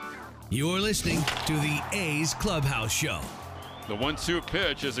apply. You're listening to the A's Clubhouse Show. The 1-2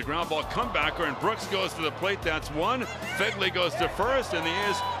 pitch is a ground ball comebacker, and Brooks goes to the plate. That's one. Fegley goes to first, and the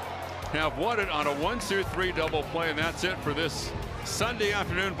A's have won it on a 1-2-3 double play, and that's it for this Sunday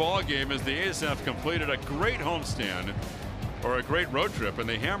afternoon ball game as the A's have completed a great homestand, or a great road trip, and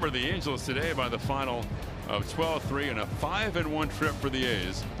they hammered the Angels today by the final of 12-3 and a 5-1 trip for the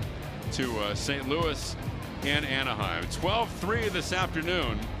A's to St. Louis and Anaheim. 12-3 this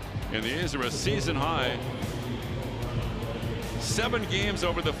afternoon, and the A's are a season high 7 games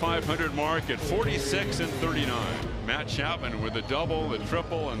over the 500 mark at 46-39. Matt Chapman with a double, the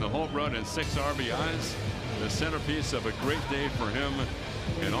triple, and the home run and 6 RBIs. The centerpiece of a great day for him,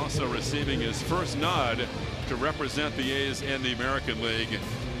 and also receiving his first nod to represent the A's in the American League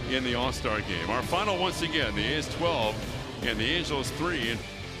in the All-Star game. Our final once again, the A's 12 and the Angels 3.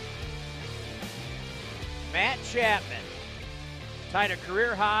 Matt Chapman tied a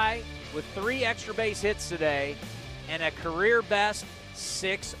career high with 3 extra base hits today and a career best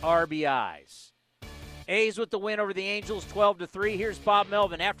 6 RBIs. A's with the win over the Angels 12-3. Here's Bob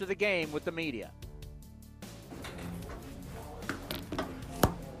Melvin after the game with the media. Do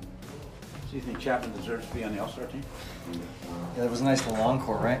you think Chapman deserves to be on the All-Star team? Yeah, that was a nice little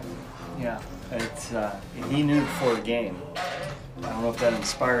encore, right? Yeah, it's he knew before the game. I don't know if that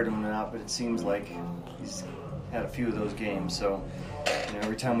inspired him or not, but it seems like he's had a few of those games. So,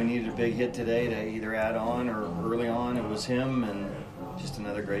 every time we needed a big hit today to either add on or early on, it was him, and just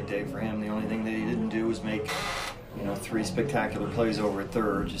another great day for him. The only thing that he didn't do was make, 3 spectacular plays over at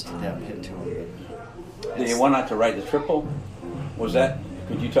third, just a dap hit to him. Did he want not to ride the triple? Was that?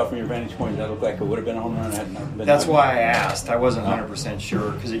 Could you tell from your vantage point that looked like it would have been a home run? That's why I asked. I wasn't 100%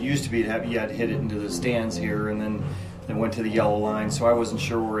 sure, because it used to be you had to hit it into the stands here, and then went to the yellow line, so I wasn't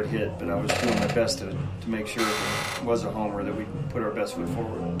sure where it hit, but I was doing my best to make sure if it was a homer that we put our best foot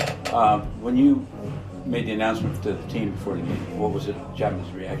forward. When you made the announcement to the team before the game, what was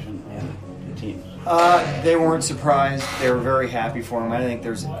Chapman's reaction and the team's? They weren't surprised. They were very happy for him. I think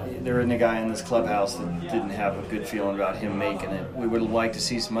there isn't a guy in this clubhouse that didn't have a good feeling about him making it. We would like to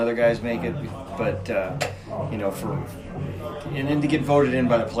see some other guys make it, but and to get voted in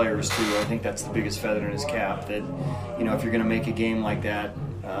by the players too. I think that's the biggest feather in his cap. That if you're going to make a game like that,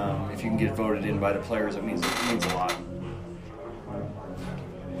 if you can get voted in by the players, it means a lot.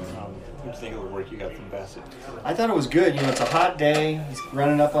 What do you think of the work you got from Bassett? I thought it was good. It's a hot day. He's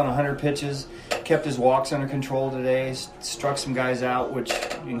running up on 100 pitches. Kept his walks under control today. Struck some guys out, which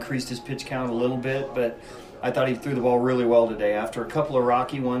increased his pitch count a little bit. But I thought he threw the ball really well today. After a couple of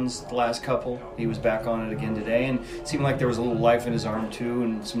rocky ones, the last couple, he was back on it again today. And it seemed like there was a little life in his arm, too,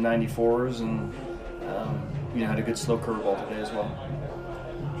 and some 94s. And, had a good slow curveball today as well.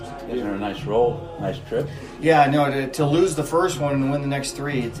 Isn't it a nice roll, nice trip? Yeah, no, to lose the first one and win the next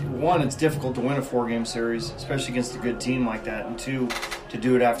 3, it's difficult to win a 4-game series, especially against a good team like that. And 2, to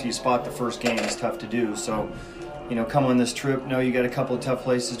do it after you spot the first game is tough to do. So, come on this trip, you got a couple of tough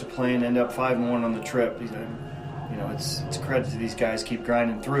places to play and end up 5-1 on the trip. It's credit to these guys, keep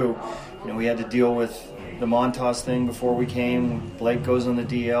grinding through. We had to deal with the Montas thing before we came. Blake goes on the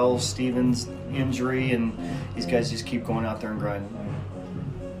DL, Stevens injury, and these guys just keep going out there and grinding.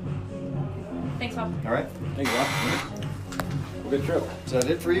 Thanks, Bob. All right. Thanks, Bob. Good trip. Is that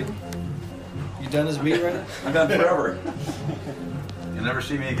it for you? You done as me right now? I'm done forever. You'll never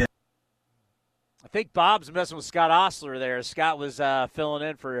see me again. I think Bob's messing with Scott Ostler there. Scott was filling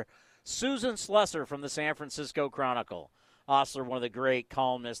in for Susan Slusser from the San Francisco Chronicle. Ostler, one of the great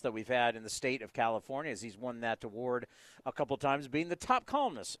columnists that we've had in the state of California, as he's won that award a couple times, being the top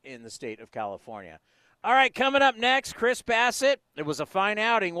columnist in the state of California. All right, coming up next, Chris Bassett. It was a fine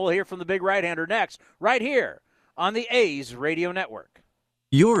outing. We'll hear from the big right-hander next, right here on the A's Radio Network.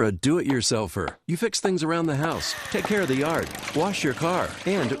 You're a do-it-yourselfer. You fix things around the house, take care of the yard, wash your car,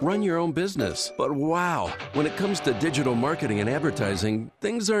 and run your own business. But wow, when it comes to digital marketing and advertising,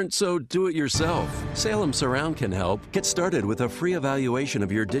 things aren't so do-it-yourself. Salem Surround can help. Get started with a free evaluation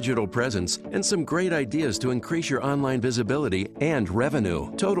of your digital presence and some great ideas to increase your online visibility and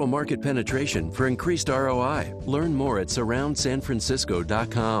revenue. Total market penetration for increased ROI. Learn more at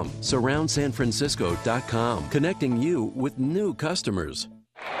SurroundSanFrancisco.com. SurroundSanFrancisco.com. Connecting you with new customers.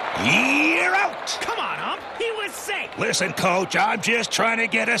 Here out. Come on, Ump. He was safe. Listen, Coach, I'm just trying to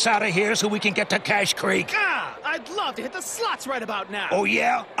get us out of here so we can get to Cache Creek. I'd love to hit the slots right about now. Oh,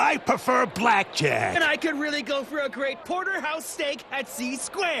 yeah? I prefer blackjack. And I could really go for a great porterhouse steak at C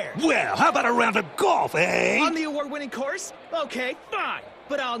Square. Well, how about a round of golf, eh? On the award-winning course? Okay, fine.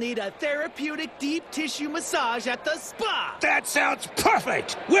 But I'll need a therapeutic deep tissue massage at the spa. That sounds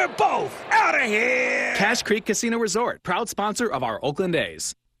perfect. We're both out of here. Cache Creek Casino Resort, proud sponsor of our Oakland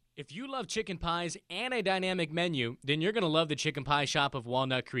A's. If you love chicken pies and a dynamic menu, then you're going to love the Chicken Pie Shop of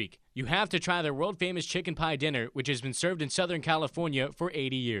Walnut Creek. You have to try their world-famous chicken pie dinner, which has been served in Southern California for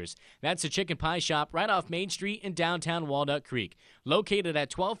 80 years. That's the Chicken Pie Shop right off Main Street in downtown Walnut Creek, located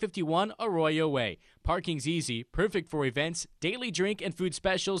at 1251 Arroyo Way. Parking's easy, perfect for events, daily drink and food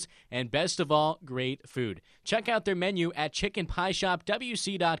specials, and best of all, great food. Check out their menu at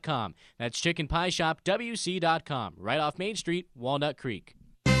chickenpieshopwc.com. That's chickenpieshopwc.com, right off Main Street, Walnut Creek.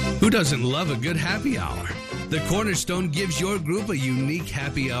 Who doesn't love a good happy hour? The Cornerstone gives your group a unique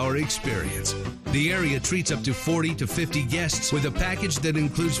happy hour experience. The area treats up to 40 to 50 guests with a package that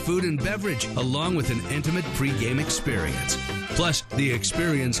includes food and beverage, along with an intimate pre-game experience. Plus, the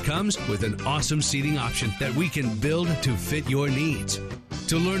experience comes with an awesome seating option that we can build to fit your needs.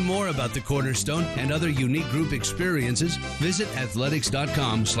 To learn more about the Cornerstone and other unique group experiences, visit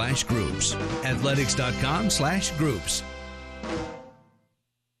athletics.com/groups. Athletics.com/groups.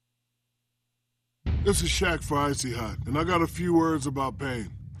 This is Shaq for Icy Hot, and I got a few words about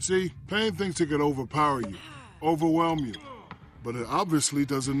pain. See, pain thinks it can overpower you, overwhelm you, but it obviously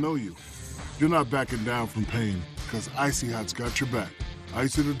doesn't know you. You're not backing down from pain, because Icy Hot's got your back.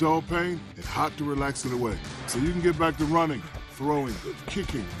 Icy the dull pain and hot to relax it away, so you can get back to running, throwing,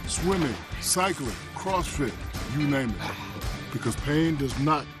 kicking, swimming, cycling, CrossFit, you name it. Because pain does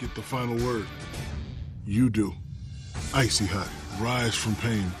not get the final word. You do. Icy Hot. Rise from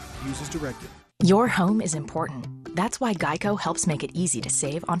pain. Use as directed. Your home is important. That's why Geico helps make it easy to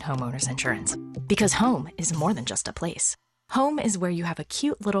save on homeowners insurance. Because home is more than just a place. Home is where you have a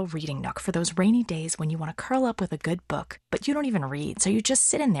cute little reading nook for those rainy days when you want to curl up with a good book, but you don't even read, so you just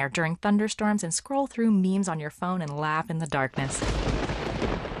sit in there during thunderstorms and scroll through memes on your phone and laugh in the darkness.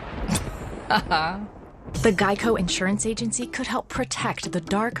 The Geico Insurance Agency could help protect the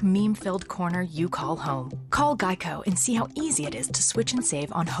dark, meme-filled corner you call home. Call Geico and see how easy it is to switch and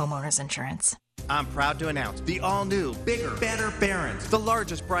save on homeowners insurance. I'm proud to announce the all-new, bigger, better Barron's, the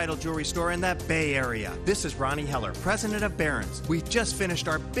largest bridal jewelry store in that Bay Area. This is Ronnie Heller, president of Barron's. We've just finished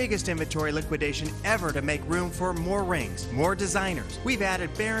our biggest inventory liquidation ever to make room for more rings, more designers. We've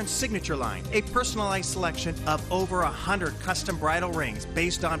added Barron's Signature Line, a personalized selection of over 100 custom bridal rings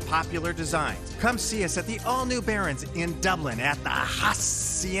based on popular designs. Come see us at the all-new Barron's in Dublin at the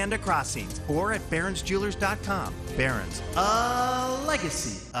Hacienda Crossings or at barronsjewelers.com. Barron's, a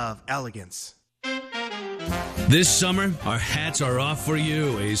legacy of elegance. This summer, our hats are off for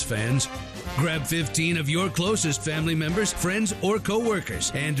you, A's fans. Grab 15 of your closest family members, friends, or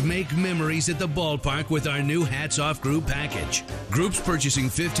co-workers and make memories at the ballpark with our new Hats Off Group package. Groups purchasing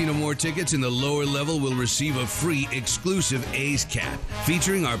 15 or more tickets in the lower level will receive a free exclusive A's cap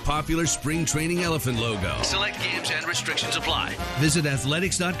featuring our popular spring training elephant logo. Select games and restrictions apply. Visit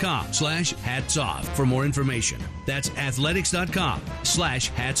athletics.com/hatsoff for more information. That's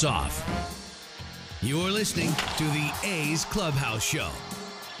athletics.com/hatsoff. You're listening to the A's Clubhouse Show.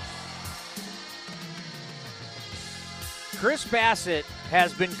 Chris Bassett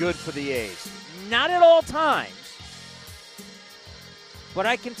has been good for the A's. Not at all times. But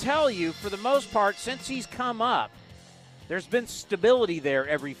I can tell you, for the most part, since he's come up, there's been stability there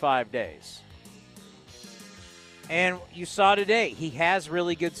every 5 days. And you saw today, he has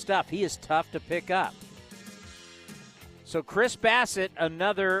really good stuff. He is tough to pick up. So Chris Bassett,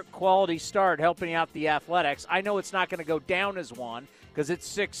 another quality start helping out the Athletics. I know it's not going to go down as one because it's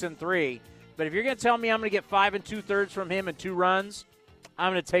 6-3. But if you're going to tell me I'm going to get 5 2/3 from him and 2 runs,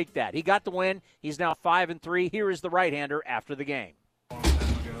 I'm going to take that. He got the win. He's now 5-3. Here is the right-hander after the game. It's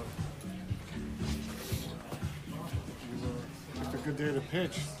a good day to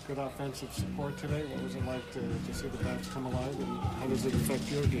pitch. Good offensive support today. What was it like to see the bats come alive, and how does it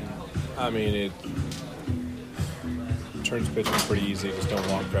affect your game? I mean, it turns pitching pretty easy. Just don't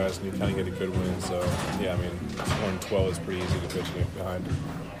walk fast, and you kind of get a good win. So, yeah, I mean, scoring 12 is pretty easy to pitch and get behind.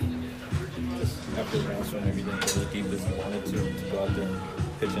 After the last one, maybe you didn't really keep this and wanted to go out there and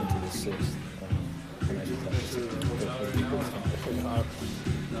pitch into the 6th.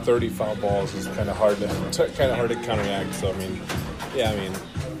 30 foul balls is kind of hard to counteract. So, I mean, yeah, I mean,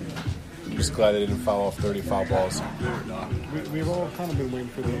 I'm just glad they didn't foul off 30 foul balls. We've all kind of been waiting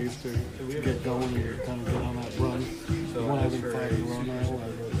for the A's to get going and kind of get on that run. Wild and 5 in a row now.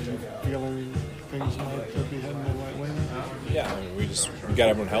 Do you feel things might be heading the right way now? Yeah, I mean, we got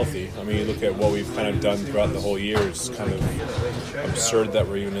everyone healthy. I mean, you look at what we've kind of done throughout the whole year. It's kind of absurd that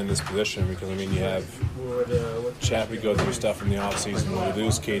we're even in this position because, I mean, you have Chat, we go through stuff in the offseason. We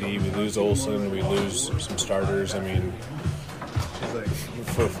lose KD, we lose Olsen, we lose some starters. I mean,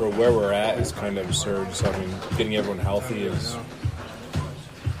 for where we're at is kind of absurd. So, I mean, getting everyone healthy is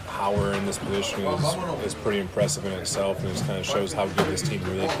how we're in this position is pretty impressive in itself, and it just kind of shows how good this team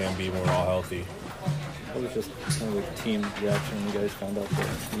really can be when we're all healthy. What was just kind of the team reaction when you guys found out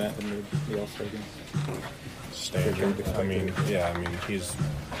that Matt had made the All-Star game? Standard. I mean, he's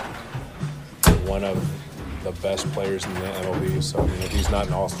one of the best players in the MLB. So, I mean, if he's not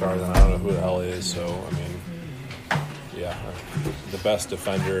an All-Star, then I don't know who the hell is. So, I mean, yeah, the best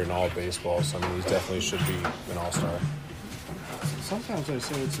defender in all of baseball. So, I mean, he definitely should be an All-Star. Sometimes I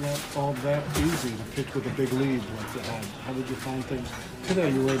say it's not all that easy to pitch with a big lead like you had. How did you find things? Today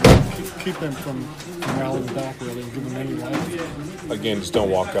you were able to keep them from rallying back really and give them any life. Again, just don't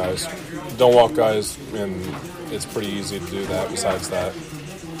walk guys. Don't walk guys, and it's pretty easy to do that besides that.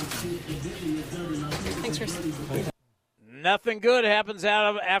 Thanks, Chris. Nothing good happens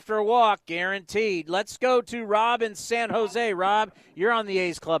after a walk, guaranteed. Let's go to Rob in San Jose. Rob, you're on the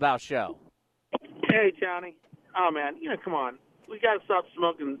A's Clubhouse show. Hey, Johnny. Oh, man, come on. We got to stop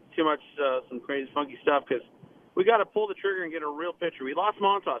smoking too much some crazy, funky stuff because we got to pull the trigger and get a real pitcher. We lost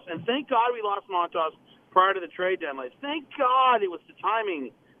Montas, and thank God we lost Montas prior to the trade deadline. Thank God it was the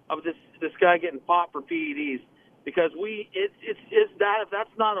timing of this guy getting popped for PEDs because if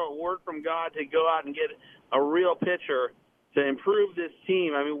that's not a word from God to go out and get a real pitcher to improve this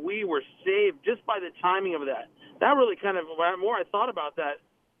team. I mean, we were saved just by the timing of that. That really kind of, the more I thought about that,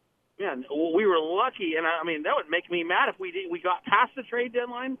 man, we were lucky, and I mean that would make me mad if we got past the trade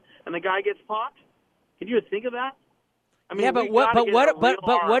deadline and the guy gets popped. Can you think of that? I mean, yeah, but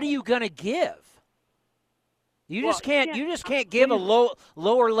what are you going to give? You just can't give a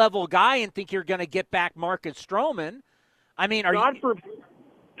lower level guy and think you're going to get back Marcus Stroman. I mean, God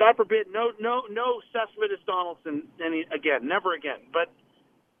forbid, no Cespedes Donaldson again, never again. But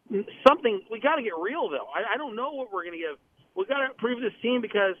something we got to get real though. I don't know what we're going to give. We got to improve this team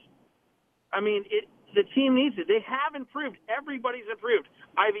because. I mean, the team needs it. They have improved. Everybody's improved.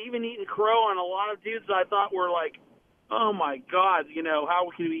 I've even eaten crow on a lot of dudes that I thought were like, oh, my God, how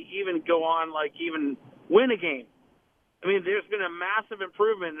can we even go on, even win a game? I mean, there's been a massive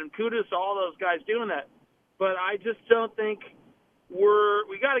improvement, and kudos to all those guys doing that. But I just don't think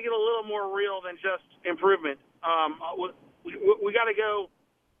we got to get a little more real than just improvement. We got to go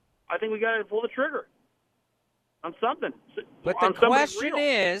 – I think we got to pull the trigger on something. But the question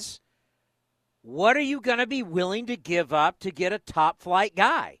is – what are you going to be willing to give up to get a top-flight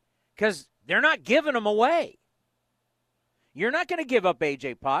guy? Because they're not giving them away. You're not going to give up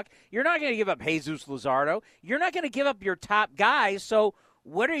A.J. Puck. You're not going to give up Jesus Luzardo. You're not going to give up your top guys. So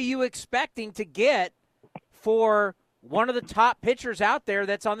what are you expecting to get for one of the top pitchers out there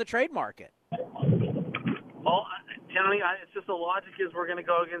that's on the trade market? Well, Johnny, it's just the logic is we're going to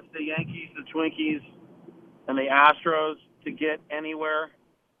go against the Yankees, the Twinkies, and the Astros to get anywhere.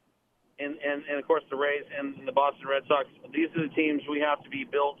 And of course, the Rays and the Boston Red Sox. These are the teams we have to be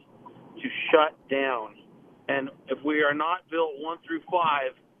built to shut down. And if we are not built 1 through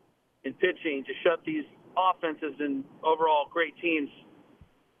 5 in pitching to shut these offenses and overall great teams,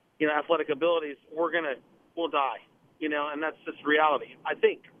 athletic abilities, we'll die. And that's just reality. I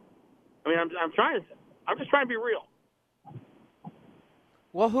think. I mean, I'm just trying to be real.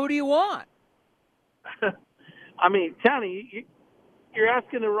 Well, who do you want? I mean, Tony, you're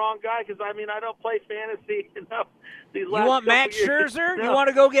asking the wrong guy because, I don't play fantasy. These you want Max Scherzer? No. You want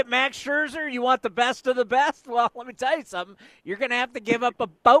to go get Max Scherzer? You want the best of the best? Well, let me tell you something. You're going to have to give up a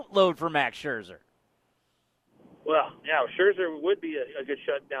boatload for Max Scherzer. Well, yeah, Scherzer would be a good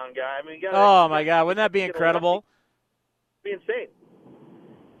shutdown guy. I mean, oh, my God. Wouldn't that be incredible? It'd be insane.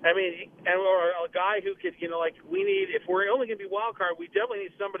 I mean, or a guy who could, we need, if we're only going to be wild card, we definitely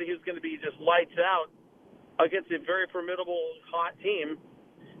need somebody who's going to be just lights out against a very formidable, hot team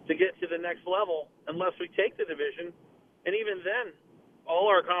to get to the next level unless we take the division. And even then, all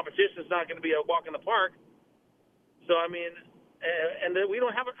our competition is not going to be a walk in the park. So, I mean, and that we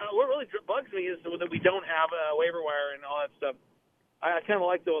don't have what really bugs me is that we don't have a waiver wire and all that stuff. I kind of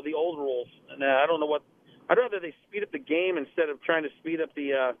like the old rules. And I don't know what – I'd rather they speed up the game instead of trying to speed up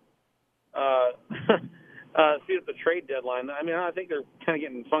the trade deadline. I mean, I think they're kind of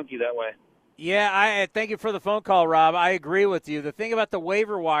getting funky that way. Yeah, I thank you for the phone call, Rob. I agree with you. The thing about the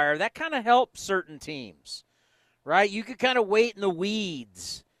waiver wire, that kind of helps certain teams, right? You could kind of wait in the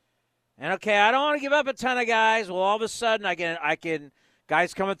weeds And, okay, I don't want to give up a ton of guys. Well, all of a sudden I can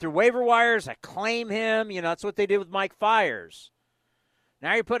guys coming through waiver wires, I claim him. You know, that's what they did with Mike Fiers.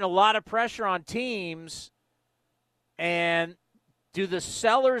 Now you're putting a lot of pressure on teams, and do the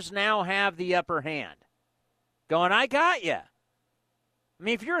sellers now have the upper hand? Going, I got you. I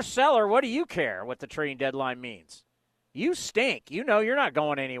mean, if you're a seller, what do you care what the trading deadline means? You stink. You know you're not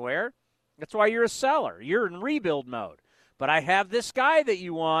going anywhere. That's why you're a seller. You're in rebuild mode. But I have this guy that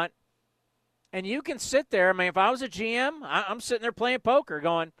you want, and you can sit there. I mean, if I was a GM, I'm sitting there playing poker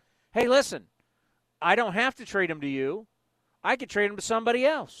going, hey, listen, I don't have to trade him to you. I could trade him to somebody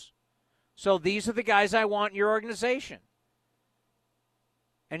else. So these are the guys I want in your organization.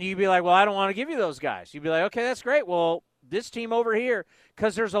 And you'd be like, well, I don't want to give you those guys. You'd be like, okay, that's great. Well, this team over here,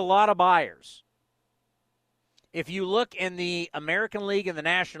 because there's a lot of buyers. If you look in the American League and the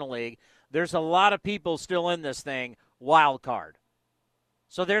National League, there's a lot of people still in this thing, wild card.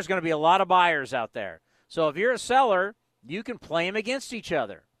 So there's going to be a lot of buyers out there. So if you're a seller, you can play them against each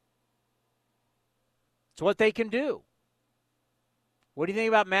other. It's what they can do. What do you think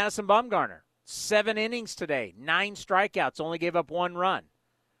about Madison Bumgarner? 7 innings today, 9 strikeouts, only gave up 1 run.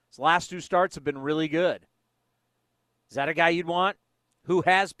 His last 2 starts have been really good. Is that a guy you'd want who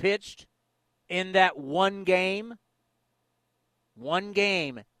has pitched in that one game? One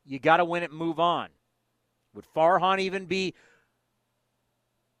game, you got to win it and move on. Would Farhan even be?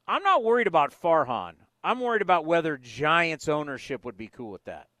 I'm not worried about Farhan. I'm worried about whether Giants ownership would be cool with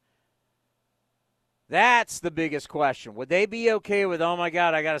that. That's the biggest question. Would they be okay with, oh, my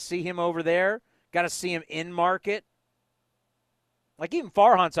God, I got to see him over there, got to see him in market? Like even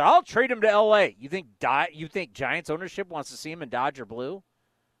Farhan said, I'll trade him to L.A. You think Giants ownership wants to see him in Dodger blue?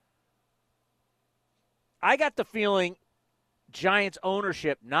 I got the feeling Giants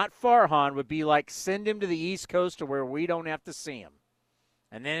ownership, not Farhan, would be like, send him to the East Coast to where we don't have to see him.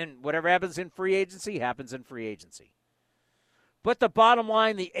 And then whatever happens in free agency happens in free agency. But the bottom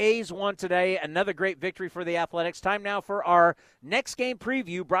line, the A's won today. Another great victory for the Athletics. Time now for our next game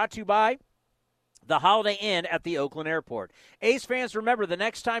preview, brought to you by the Holiday Inn at the Oakland Airport. A's fans, remember, the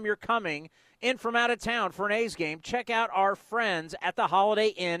next time you're coming in from out of town for an A's game, check out our friends at the Holiday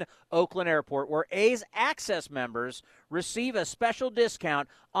Inn Oakland Airport, where A's Access members receive a special discount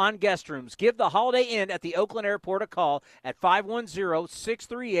on guest rooms. Give the Holiday Inn at the Oakland Airport a call at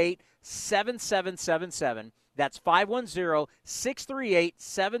 510-638-7777. That's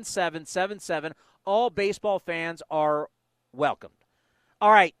 510-638-7777. All baseball fans are welcomed.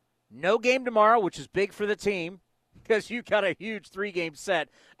 All right, no game tomorrow, which is big for the team because you got a huge 3-game set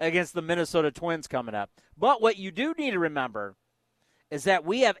against the Minnesota Twins coming up. But what you do need to remember is that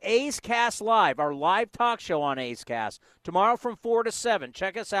we have A's Cast Live, our live talk show on A's Cast, tomorrow from 4 to 7.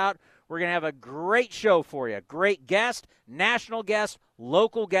 Check us out. We're going to have a great show for you. Great guest, national guest,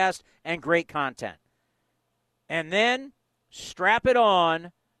 local guest, and great content. And then strap it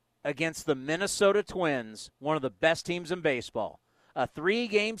on against the Minnesota Twins, one of the best teams in baseball. A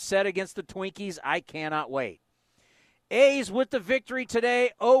 3-game set against the Twinkies. I cannot wait. A's with the victory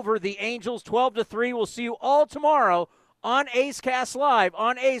today over the Angels, 12-3. We'll see you all tomorrow on A's Cast Live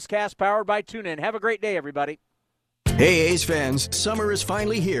on A's Cast, powered by TuneIn. Have a great day, everybody. Hey, A's fans, summer is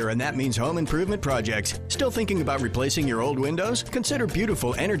finally here, and that means home improvement projects. Still thinking about replacing your old windows? Consider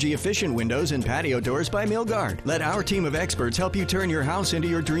beautiful, energy-efficient windows and patio doors by Milgard. Let our team of experts help you turn your house into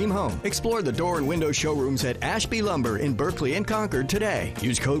your dream home. Explore the door and window showrooms at Ashby Lumber in Berkeley and Concord today.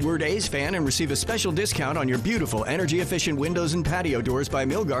 Use code word A's Fan and receive a special discount on your beautiful, energy-efficient windows and patio doors by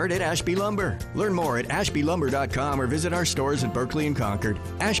Milgard at Ashby Lumber. Learn more at ashbylumber.com or visit our stores at Berkeley and Concord.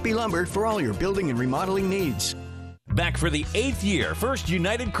 Ashby Lumber for all your building and remodeling needs. Back for the 8th year, First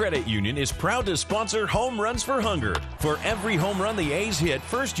United Credit Union is proud to sponsor Home Runs for Hunger. For every home run the A's hit,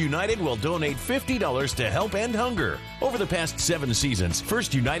 First United will donate $50 to help end hunger. Over the past 7 seasons,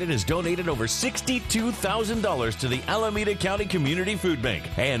 First United has donated over $62,000 to the Alameda County Community Food Bank.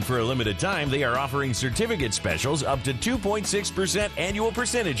 And for a limited time, they are offering certificate specials up to 2.6% annual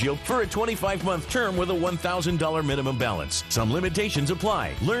percentage yield for a 25-month term with a $1,000 minimum balance. Some limitations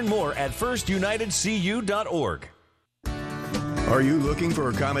apply. Learn more at firstunitedcu.org. Are you looking for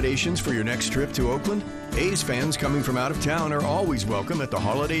accommodations for your next trip to Oakland? A's fans coming from out of town are always welcome at the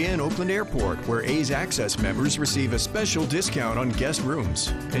Holiday Inn Oakland Airport, where A's Access members receive a special discount on guest rooms.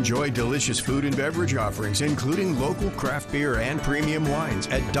 Enjoy delicious food and beverage offerings, including local craft beer and premium wines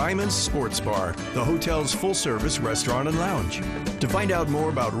at Diamond's Sports Bar, the hotel's full-service restaurant and lounge. To find out more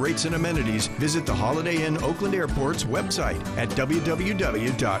about rates and amenities, visit the Holiday Inn Oakland Airport's website at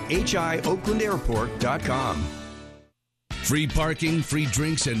www.hioaklandairport.com. Free parking, free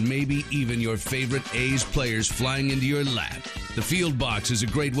drinks, and maybe even your favorite A's players flying into your lap. The Field Box is a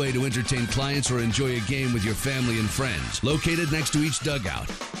great way to entertain clients or enjoy a game with your family and friends. Located next to each dugout.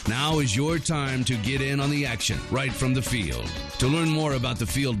 Now is your time to get in on the action right from the field. To learn more about the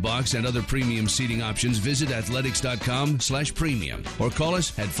Field Box and other premium seating options, visit athletics.com/premium or call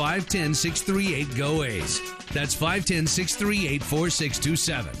us at 510-638-GO-A's. That's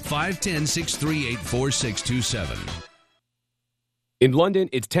 510-638-4627. 510-638-4627. In London,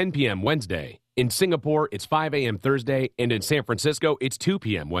 it's 10 p.m. Wednesday. In Singapore, it's 5 a.m. Thursday. And in San Francisco, it's 2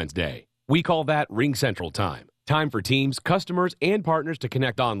 p.m. Wednesday. We call that Ring Central Time. Time for teams, customers, and partners to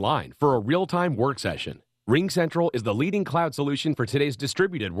connect online for a real-time work session. Ring Central is the leading cloud solution for today's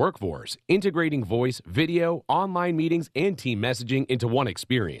distributed workforce, integrating voice, video, online meetings, and team messaging into one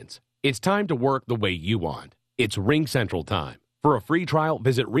experience. It's time to work the way you want. It's Ring Central Time. For a free trial,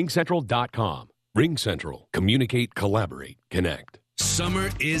 visit ringcentral.com. Ring Central. Communicate, collaborate, connect. Summer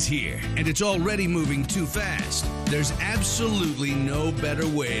is here, and it's already moving too fast. There's absolutely no better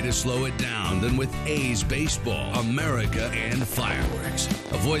way to slow it down than with A's Baseball, America, and fireworks.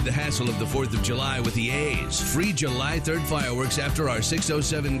 Avoid the hassle of the 4th of July with the A's. Free July 3rd fireworks after our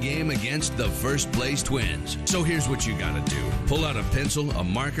 6:07 game against the first-place Twins. So here's what you gotta do. Pull out a pencil, a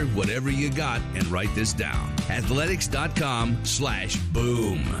marker, whatever you got, and write this down.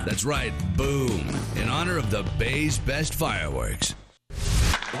 Athletics.com/boom. That's right, boom. In honor of the Bay's best fireworks.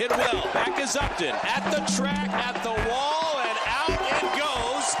 Hit well. Back is Upton. At the track, at the wall, and out it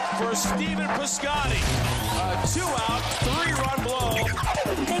goes for Stephen Piscotty. A 2-out, 3-run blow.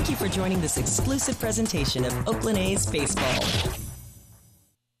 Thank you for joining this exclusive presentation of Oakland A's Baseball.